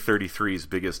 2033's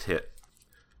biggest hit.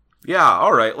 Yeah,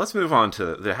 all right, let's move on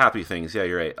to the happy things. Yeah,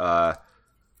 you're right.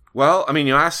 Well, I mean,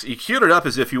 you queued it up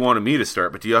as if you wanted me to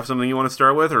start, but do you have something you want to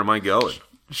start with, or am I going?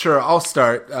 Sure, I'll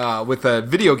start with a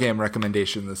video game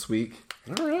recommendation this week.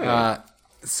 All right.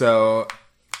 So,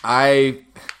 I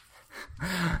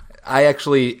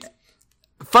actually...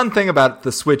 Fun thing about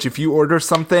the Switch, if you order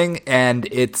something and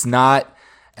it's not...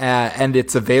 and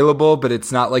it's available, but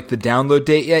it's not like the download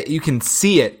date yet, you can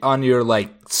see it on your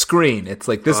screen. It's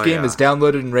like this game is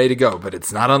downloaded and ready to go, but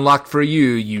it's not unlocked for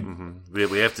you.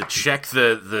 We have to check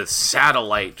the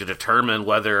satellite to determine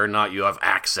whether or not you have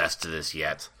access to this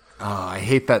yet. Oh, I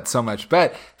hate that so much.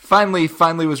 But finally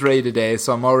was ready today,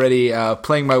 so I'm already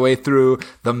playing my way through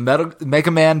the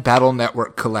Mega Man Battle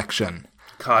Network collection.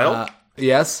 Kyle?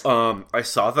 Yes? I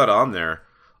saw that on there.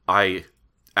 I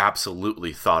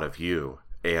absolutely thought of you.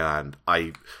 And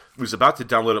I was about to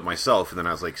download it myself, and then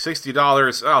I was like,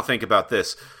 $60, I'll think about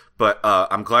this. But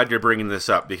I'm glad you're bringing this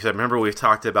up, because I remember we've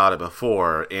talked about it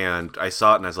before, and I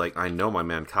saw it, and I was like, I know my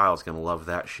man Kyle's going to love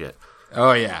that shit.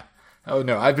 Oh, yeah. Oh,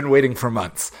 no, I've been waiting for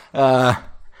months.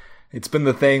 It's been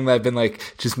the thing that I've been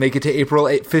like, just make it to April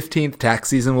 15th, tax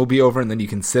season will be over, and then you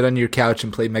can sit on your couch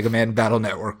and play Mega Man Battle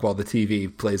Network while the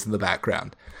TV plays in the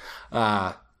background.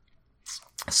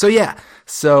 So,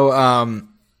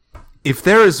 if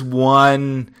there is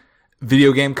one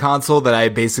video game console that I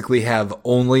basically have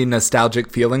only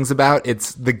nostalgic feelings about.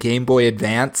 It's the Game Boy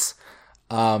Advance.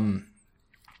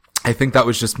 I think that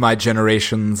was just my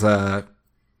generation's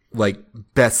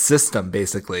best system,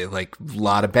 basically. Like, a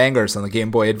lot of bangers on the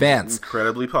Game Boy Advance.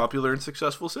 Incredibly popular and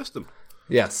successful system.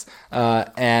 Yes.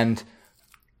 And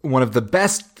one of the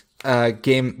best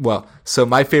so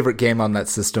my favorite game on that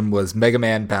system was Mega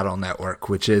Man Battle Network,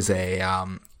 which is another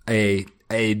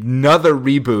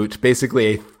reboot.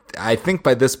 Basically, I think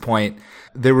by this point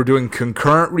they were doing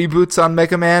concurrent reboots on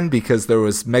Mega Man, because there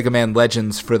was Mega Man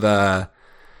Legends for the...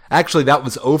 Actually, that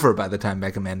was over by the time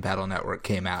Mega Man Battle Network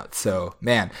came out. So,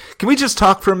 man, can we just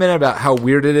talk for a minute about how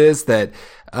weird it is that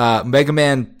Mega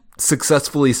Man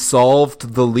successfully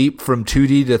solved the leap from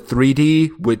 2D to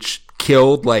 3D, which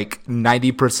killed like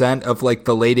 90% of like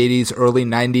the late 80s, early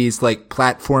 90s like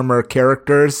platformer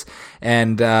characters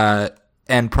and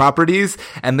properties,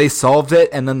 and they solved it,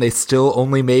 and then they still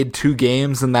only made 2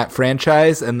 games in that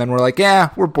franchise, and then we're like,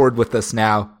 we're bored with this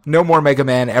now. No more Mega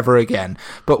Man ever again.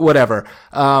 But whatever.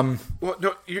 Well,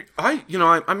 no,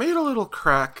 I made a little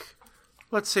crack,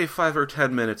 let's say 5 or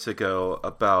 10 minutes ago,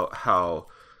 about how,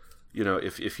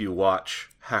 if you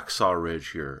watch Hacksaw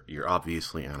Ridge, you're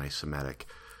obviously anti-Semitic,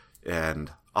 and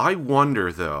I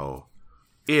wonder though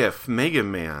if Mega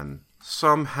Man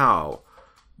somehow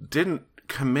didn't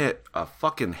commit a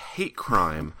fucking hate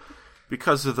crime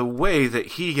because of the way that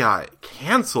he got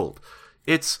canceled.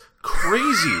 It's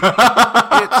crazy.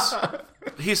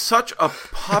 He's such a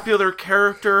popular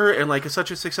character and like such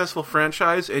a successful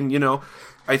franchise, and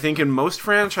I think in most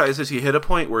franchises you hit a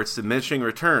point where it's diminishing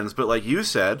returns, but like you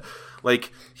said,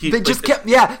 like they just kept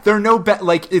there are no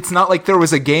it's not like there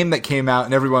was a game that came out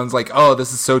and everyone's like, oh,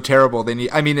 this is so terrible,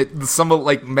 some of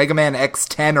like Mega Man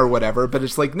X10 or whatever, but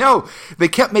it's like, no, they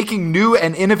kept making new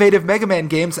and innovative Mega Man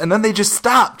games and then they just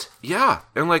stopped.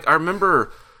 And like I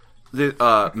remember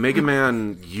the Mega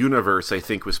Man Universe, I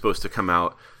think, was supposed to come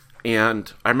out,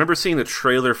 and I remember seeing the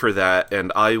trailer for that,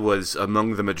 and I was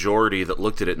among the majority that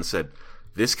looked at it and said,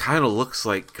 this kind of looks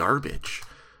like garbage.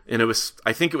 And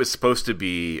I think it was supposed to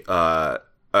be a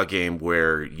game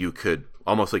where you could,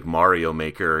 almost like Mario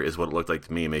Maker is what it looked like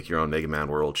to me, make your own Mega Man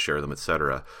world, share them,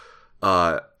 etc.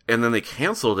 And then they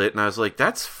canceled it, and I was like,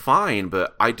 that's fine,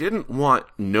 but I didn't want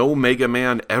no Mega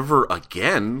Man ever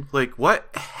again. Like, what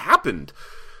happened?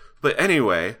 But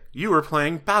anyway, you were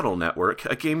playing Battle Network,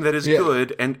 a game that is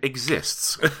good and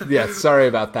exists. Sorry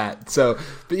about that. So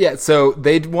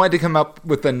they wanted to come up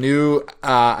with a new,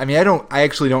 I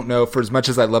actually don't know, for as much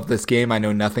as I love this game, I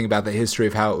know nothing about the history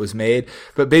of how it was made,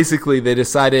 but basically they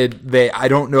decided I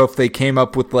don't know if they came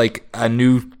up with like a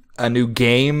new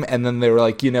game, and then they were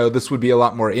like, this would be a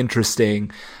lot more interesting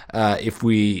if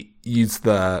we use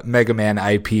the Mega Man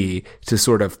IP to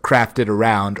sort of craft it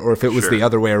around, or if it was the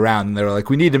other way around, and they were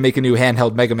like, we need to make a new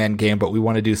handheld Mega Man game, but we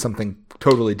want to do something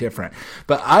totally different.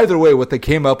 But either way, what they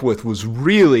came up with was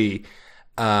really,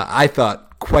 I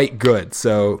thought, quite good.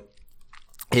 So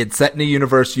it's set in a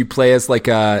universe you play as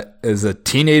as a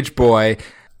teenage boy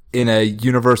in a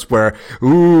universe where,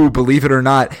 believe it or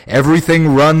not,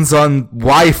 everything runs on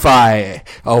Wi-Fi.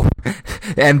 Oh,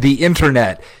 and the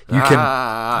internet.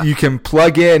 You can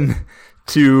plug in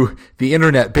to the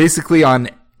internet basically on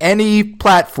any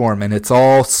platform, and it's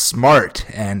all smart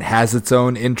and has its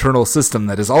own internal system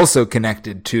that is also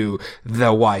connected to the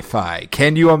Wi-Fi.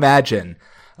 Can you imagine?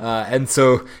 And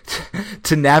so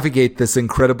to navigate this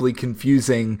incredibly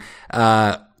confusing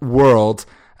world,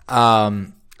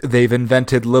 they've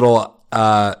invented little,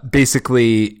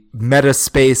 basically meta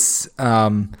space.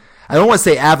 I don't want to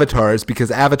say avatars,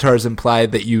 because avatars imply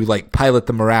that you like pilot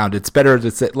them around. It's better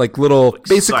to say like little,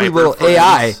 basically little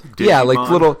AI.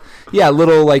 Digimon.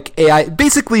 Little like AI,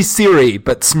 basically Siri,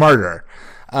 but smarter.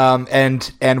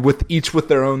 And with each with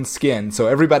their own skin. So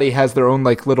everybody has their own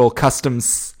like little custom,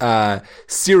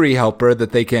 Siri helper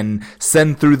that they can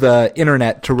send through the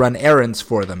internet to run errands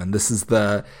for them. And this is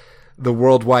the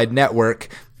worldwide network.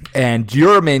 And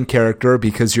your main character,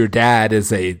 because your dad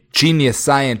is a genius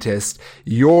scientist,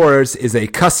 yours is a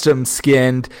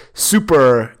custom-skinned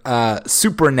super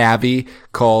Navi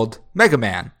called Mega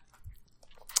Man.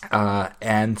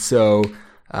 And so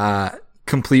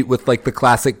complete with like the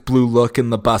classic blue look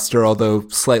and the Buster, although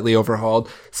slightly overhauled.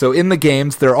 So in the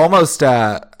games, they're almost,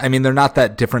 they're not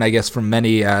that different, I guess, from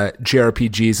many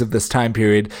JRPGs of this time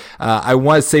period. I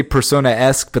want to say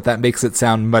Persona-esque, but that makes it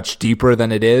sound much deeper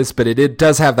than it is. But it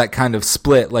does have that kind of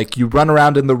split. Like you run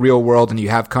around in the real world and you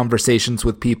have conversations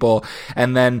with people,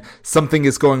 and then something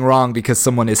is going wrong because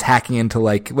someone is hacking into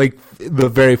like the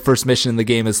very first mission in the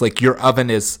game is like your oven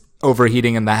is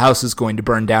overheating and the house is going to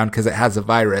burn down because it has a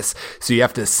virus. So you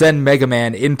have to send Mega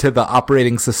Man into the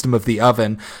operating system of the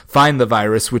oven, find the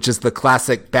virus, which is the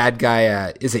classic bad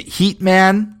guy. Is it Heat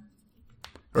Man?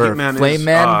 Or Heat Man Flame is,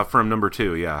 Man? from number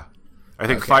 2, yeah. I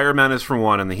think Okay. Fireman is from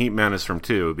 1 and the Heat Man is from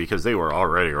 2 because they were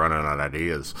already running out of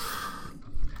ideas.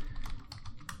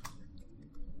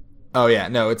 Oh, yeah.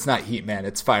 No, it's not Heat Man.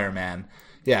 It's Fireman.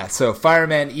 Yeah, so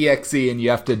Fireman EXE, and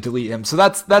you have to delete him. So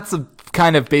that's a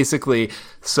kind of basically...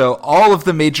 So all of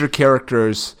the major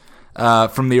characters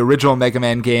from the original Mega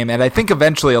Man game, and I think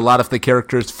eventually a lot of the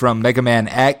characters from Mega Man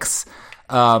X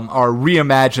are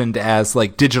reimagined as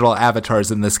like digital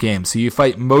avatars in this game. So you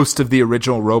fight most of the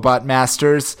original Robot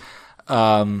Masters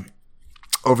over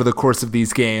the course of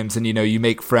these games, and you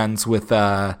make friends with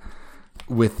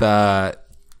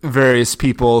various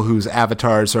people whose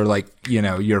avatars are like,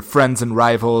 your friends and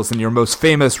rivals, and your most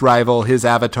famous rival, his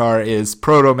avatar is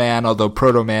Proto Man, although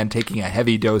Proto Man taking a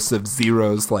heavy dose of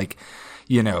Zero's like,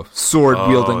 sword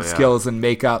wielding skills and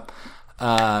makeup.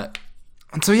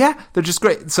 And so, yeah, they're just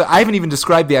great. So I haven't even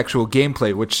described the actual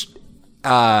gameplay, which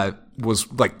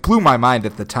was like blew my mind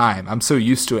at the time. I'm so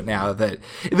used to it now that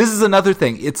this is another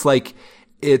thing. It's like,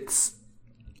 it's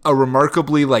a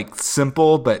remarkably like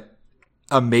simple, but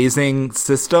amazing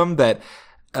system that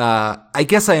I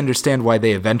guess I understand why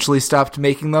they eventually stopped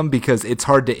making them, because it's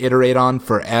hard to iterate on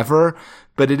forever,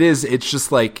 but it's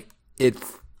just like,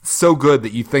 it's so good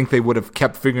that you think they would have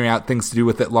kept figuring out things to do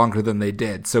with it longer than they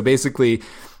did. So basically,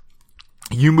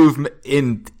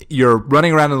 you're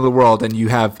running around in the world, and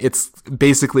it's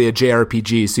basically a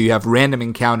JRPG, so you have random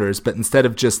encounters, but instead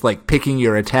of just like picking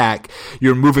your attack,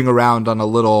 you're moving around on a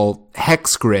little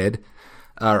hex grid,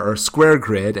 or square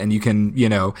grid, and you can,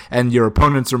 and your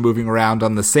opponents are moving around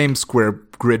on the same square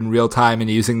grid in real time and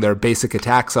using their basic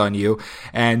attacks on you,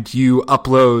 and you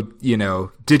upload,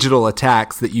 digital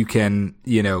attacks that you can,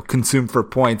 consume for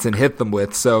points and hit them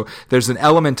with. So there's an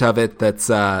element of it that's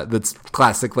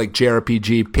classic, like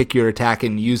JRPG, pick your attack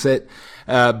and use it.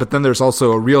 But then there's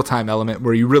also a real-time element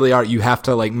where you have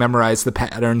to like memorize the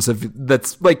patterns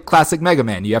that's like classic Mega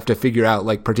Man. You have to figure out,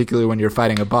 like, particularly when you're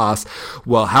fighting a boss,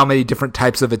 well, how many different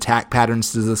types of attack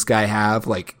patterns does this guy have?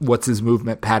 Like, what's his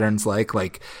movement patterns like?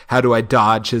 Like, how do I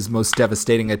dodge his most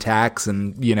devastating attacks?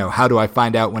 And, how do I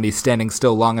find out when he's standing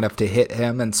still long enough to hit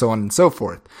him? And so on and so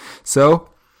forth. So,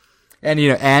 and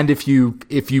and if you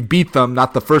beat them,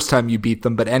 not the first time you beat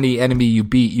them, but any enemy you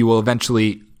beat, you will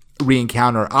eventually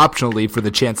re-encounter optionally for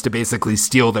the chance to basically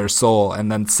steal their soul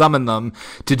and then summon them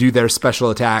to do their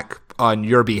special attack on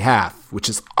your behalf, which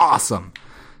is awesome.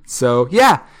 So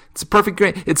yeah, it's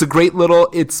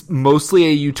it's mostly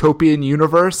a utopian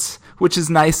universe, which is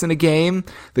nice in a game.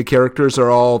 The characters are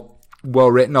all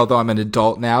well written, although I'm an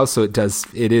adult now, so it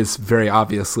is very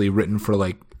obviously written for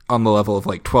like on the level of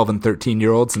like 12 and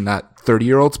 13-year-olds and not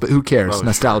 30-year-olds, but who cares? Oh,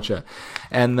 nostalgia. Sure.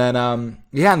 And then, and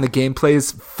the gameplay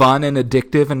is fun and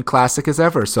addictive and classic as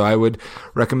ever. So I would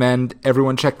recommend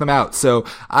everyone check them out. So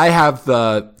I have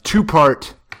the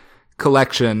 2-part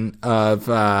collection of,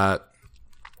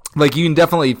 like, you can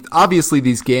definitely, obviously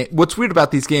these games, what's weird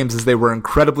about these games is they were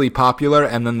incredibly popular,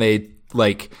 and then they,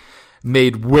 like,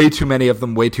 made way too many of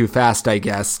them way too fast, I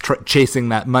guess, chasing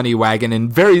that money wagon,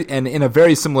 and in a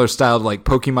very similar style to like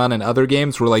Pokemon and other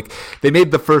games, where like they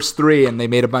made the first 3 and they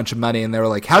made a bunch of money, and they were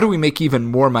like, how do we make even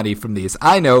more money from these?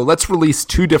 I know, let's release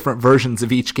 2 different versions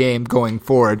of each game going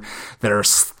forward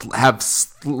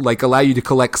that allow you to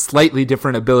collect slightly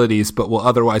different abilities, but will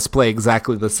otherwise play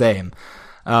exactly the same.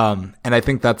 And I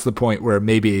think that's the point where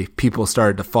maybe people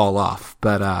started to fall off,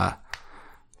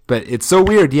 but it's so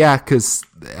weird, yeah, because,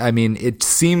 I mean, it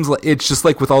seems like, it's just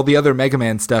like with all the other Mega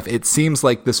Man stuff, it seems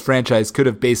like this franchise could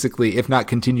have basically, if not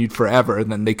continued forever,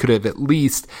 then they could have at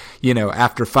least,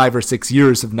 after 5 or 6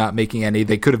 years of not making any,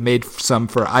 they could have made some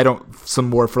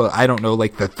more for, I don't know,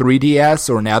 like the 3DS,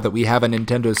 or now that we have a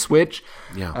Nintendo Switch.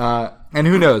 Yeah. And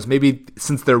who knows, maybe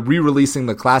since they're re-releasing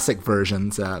the classic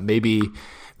versions, maybe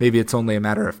it's only a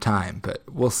matter of time, but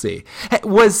we'll see. Hey,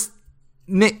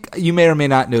 Nick, you may or may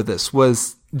not know this,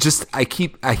 I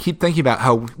keep thinking about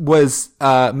how was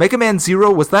Mega Man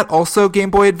Zero, was that also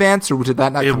Game Boy Advance, or did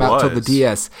that not come out till the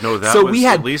DS? No, that was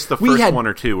at least the first 1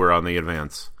 or 2 were on the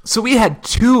Advance. So we had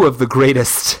 2 of the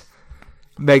greatest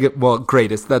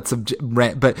greatest, that's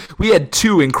but we had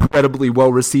 2 incredibly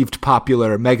well-received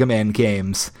popular Mega Man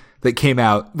games that came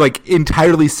out, like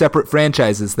entirely separate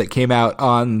franchises that came out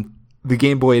on the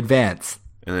Game Boy Advance.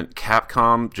 And then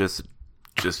Capcom just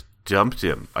dumped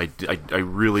him. I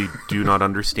really do not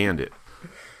understand it.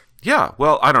 Yeah,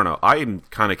 well, I don't know. I'm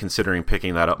kind of considering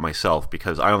picking that up myself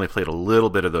because I only played a little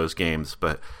bit of those games,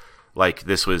 but like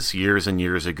this was years and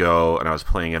years ago, and I was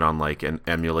playing it on like an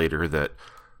emulator that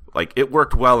like it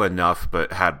worked well enough,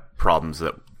 but had problems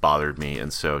that bothered me,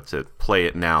 and so to play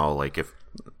it now, like if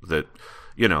the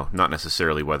not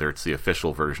necessarily whether it's the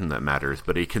official version that matters,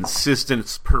 but a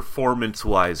consistent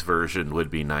performance-wise version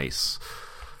would be nice.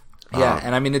 Yeah,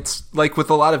 and I mean, it's like with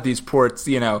a lot of these ports,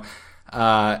 they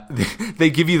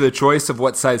give you the choice of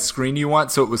what size screen you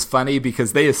want, so it was funny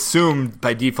because they assumed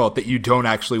by default that you don't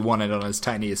actually want it on as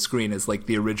tiny a screen as like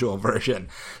the original version.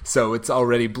 So it's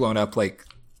already blown up like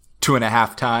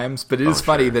 2.5 times, but it is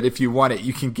funny that if you want it,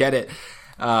 you can get it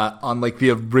on like the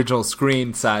original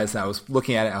screen size. And I was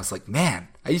looking at it and I was like, man,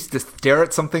 I used to stare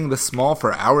at something this small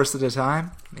for hours at a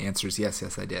time. The answer is yes,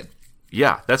 I did.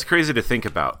 Yeah, that's crazy to think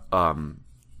about.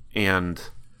 And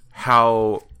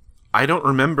how I don't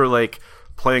remember like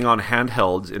playing on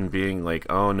handhelds and being like,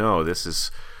 oh no, this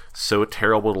is so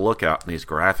terrible to look at and these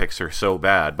graphics are so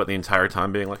bad, but the entire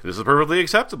time being like, this is perfectly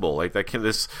acceptable. Like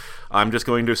I'm just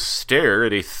going to stare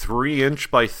at a 3-inch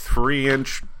by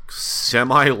 3-inch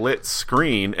semi-lit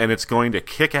screen and it's going to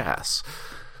kick ass.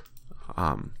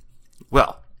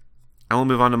 Well, I will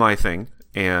move on to my thing,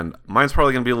 and mine's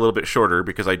probably going to be a little bit shorter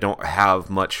because I don't have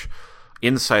much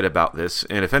insight about this,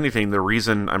 and if anything, the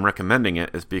reason I'm recommending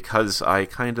it is because I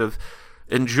kind of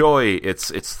enjoy its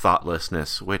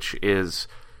thoughtlessness, which is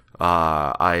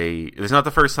it's not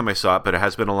the first time I saw it, but it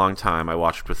has been a long time. I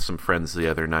watched with some friends the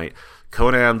other night,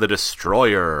 Conan the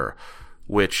Destroyer,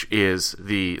 which is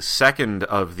the second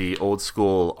of the old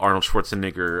school Arnold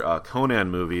Schwarzenegger Conan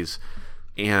movies,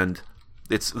 and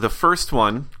it's the first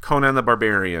one, Conan the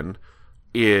Barbarian,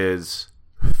 is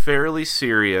fairly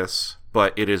serious,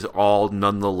 but it is all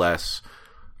nonetheless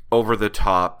over the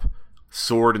top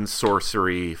sword and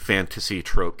sorcery fantasy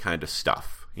trope kind of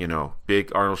stuff.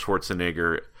 Big Arnold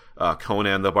Schwarzenegger,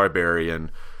 Conan the Barbarian,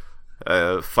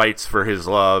 fights for his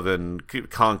love and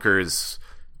conquers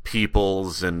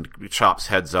peoples and chops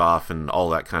heads off and all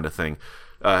that kind of thing.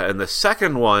 And the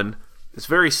second one is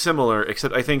very similar,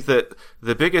 except I think that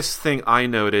the biggest thing I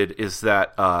noted is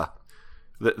that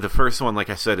the first one, like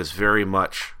I said, is very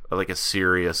much like a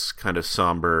serious kind of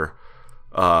somber,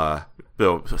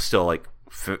 though still like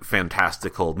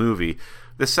fantastical movie.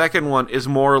 The second one is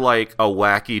more like a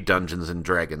wacky Dungeons and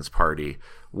Dragons party,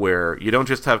 where you don't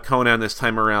just have Conan this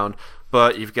time around,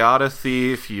 but you've got a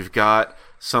thief, you've got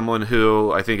someone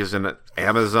who I think is an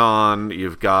Amazon,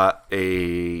 you've got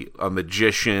a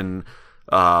magician,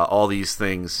 all these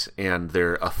things, and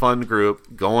they're a fun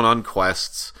group going on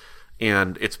quests,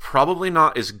 and it's probably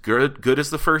not as good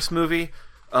as the first movie,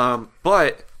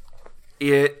 but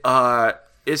it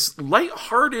is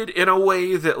lighthearted in a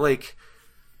way that, like,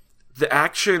 the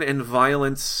action and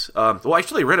violence... well,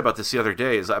 actually, I read about this the other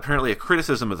day. Is apparently a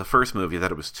criticism of the first movie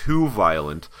that it was too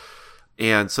violent.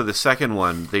 And so the second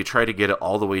one, they try to get it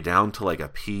all the way down to, like, a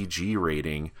PG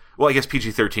rating. Well, I guess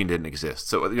PG-13 didn't exist.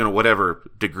 So,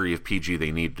 whatever degree of PG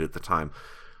they needed at the time.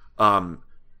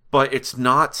 But it's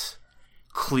not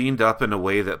cleaned up in a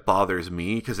way that bothers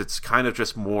me, because it's kind of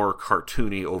just more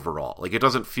cartoony overall. Like, it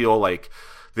doesn't feel like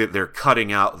they're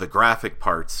cutting out the graphic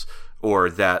parts or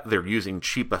that they're using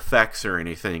cheap effects or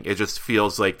anything. It just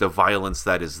feels like the violence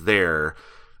that is there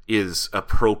is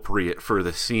appropriate for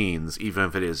the scenes, even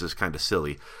if it is just kind of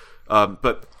silly.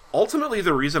 But ultimately,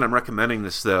 the reason I'm recommending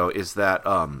this, though, is that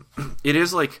it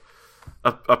is like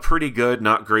a pretty good,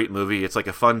 not great movie. It's like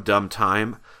a fun, dumb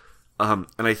time. And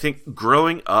I think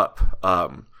growing up,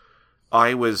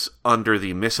 I was under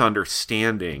the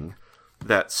misunderstanding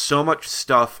that so much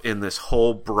stuff in this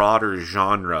whole broader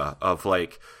genre of,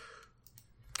 like,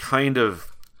 kind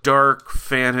of dark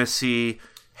fantasy,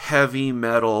 heavy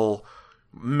metal,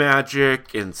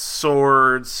 magic and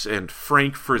swords and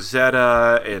Frank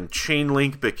Frazetta and chain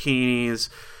link bikinis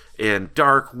and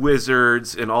dark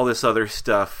wizards and all this other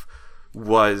stuff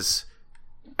was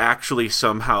actually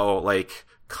somehow, like,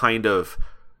 kind of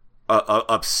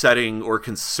upsetting or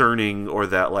concerning, or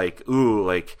that, like, ooh,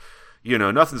 like,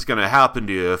 nothing's going to happen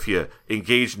to you if you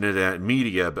engage in that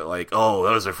media, but, like, oh,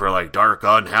 those are for, like, dark,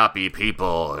 unhappy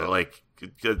people, like,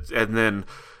 and then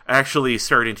actually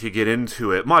starting to get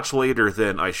into it much later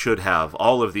than I should have,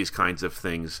 all of these kinds of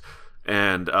things.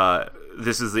 And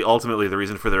this is ultimately the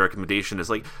reason for the recommendation is,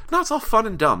 like, no, it's all fun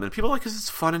and dumb, and people like, because it's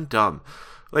fun and dumb.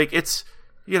 Like, it's,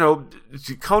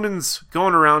 Conan's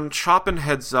going around chopping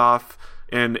heads off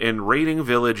and raiding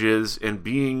villages and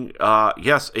being,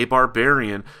 yes, a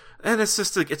barbarian. And it's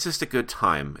just a good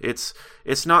time. It's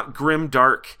not grim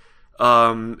dark.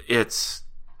 It's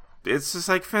just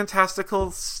like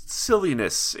fantastical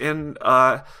silliness. And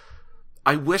I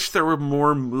wish there were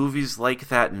more movies like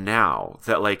that now.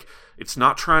 That, like, it's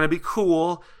not trying to be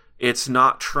cool. It's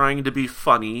not trying to be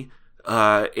funny.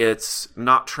 It's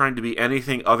not trying to be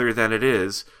anything other than it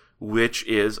is, which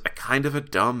is a kind of a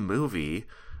dumb movie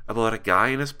about a guy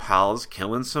and his pals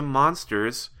killing some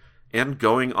monsters and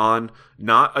going on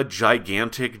not a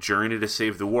gigantic journey to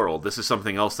save the world. This is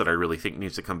something else that I really think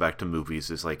needs to come back to movies,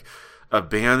 is like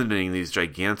abandoning these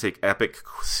gigantic epic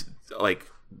like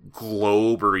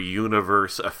globe or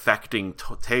universe affecting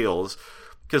tales.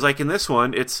 Because like in this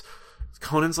one, it's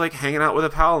Conan's like hanging out with a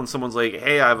pal and someone's like,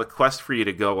 hey, I have a quest for you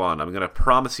to go on. I'm going to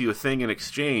promise you a thing in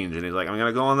exchange. And he's like, I'm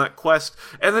going to go on that quest.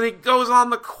 And then he goes on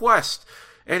the quest.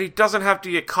 And he doesn't have to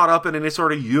get caught up in any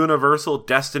sort of universal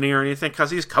destiny or anything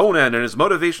because he's Conan and his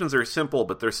motivations are simple,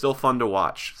 but they're still fun to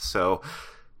watch. So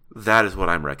that is what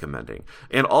I'm recommending.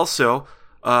 And also,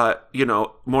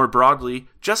 more broadly,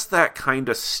 just that kind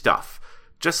of stuff.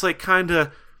 Just like kind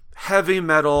of heavy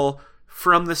metal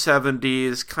from the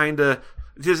 70s, kind of,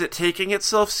 is it taking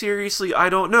itself seriously? I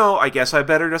don't know. I guess I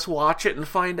better just watch it and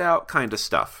find out kind of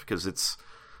stuff, because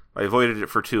I avoided it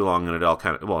for too long and it all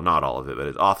kind of, well, not all of it, but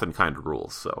it often kind of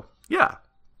rules. So, yeah.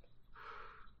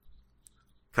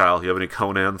 Kyle, you have any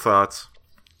Conan thoughts?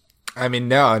 I mean,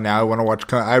 no. Now I want to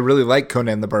watch I really like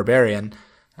Conan the Barbarian,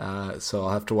 so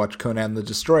I'll have to watch Conan the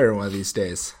Destroyer one of these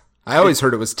days. I always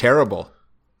heard it was terrible.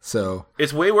 So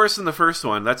it's way worse than the first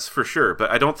one, that's for sure,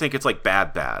 but I don't think it's like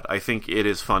bad. I think it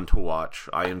is fun to watch.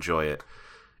 I enjoy it.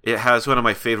 It has one of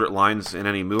my favorite lines in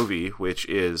any movie, which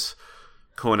is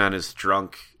Conan is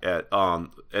drunk at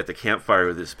the campfire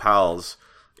with his pals,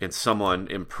 and someone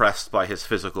impressed by his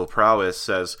physical prowess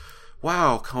says,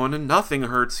 "Wow, Conan, nothing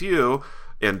hurts you."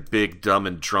 And big, dumb,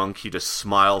 and drunk, he just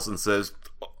smiles and says,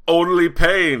 "Only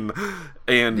pain."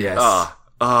 And yes.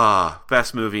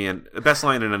 Best movie and best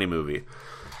line in any movie.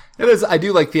 It is. I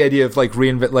do like the idea of like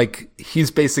reinvent. Like he's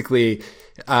basically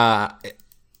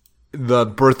the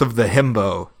birth of the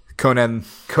himbo, Conan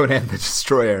the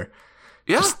Destroyer.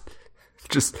 Yeah.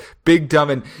 Just big, dumb,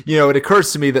 and it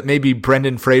occurs to me that maybe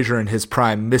Brendan Fraser in his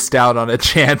prime missed out on a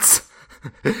chance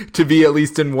to be at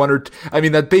least in one or two. I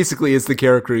mean, that basically is the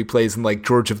character he plays in like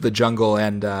George of the Jungle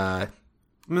and. I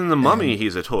mean, The Mummy,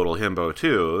 he's a total himbo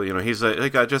too. He's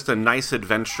just a nice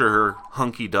adventurer,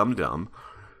 hunky dum dum.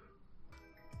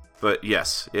 But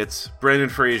yes, it's Brendan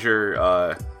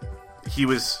Fraser. He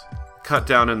was cut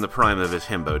down in the prime of his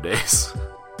himbo days.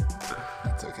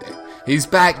 That's okay. He's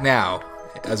back now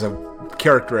as a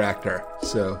character actor,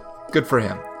 so good for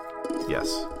him.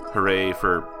 Yes, hooray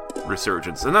for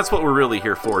resurgence. And that's what we're really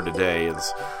here for today.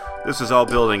 This is all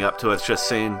building up to us just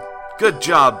saying, good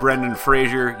job, Brendan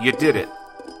Fraser, you did it.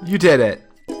 You did it.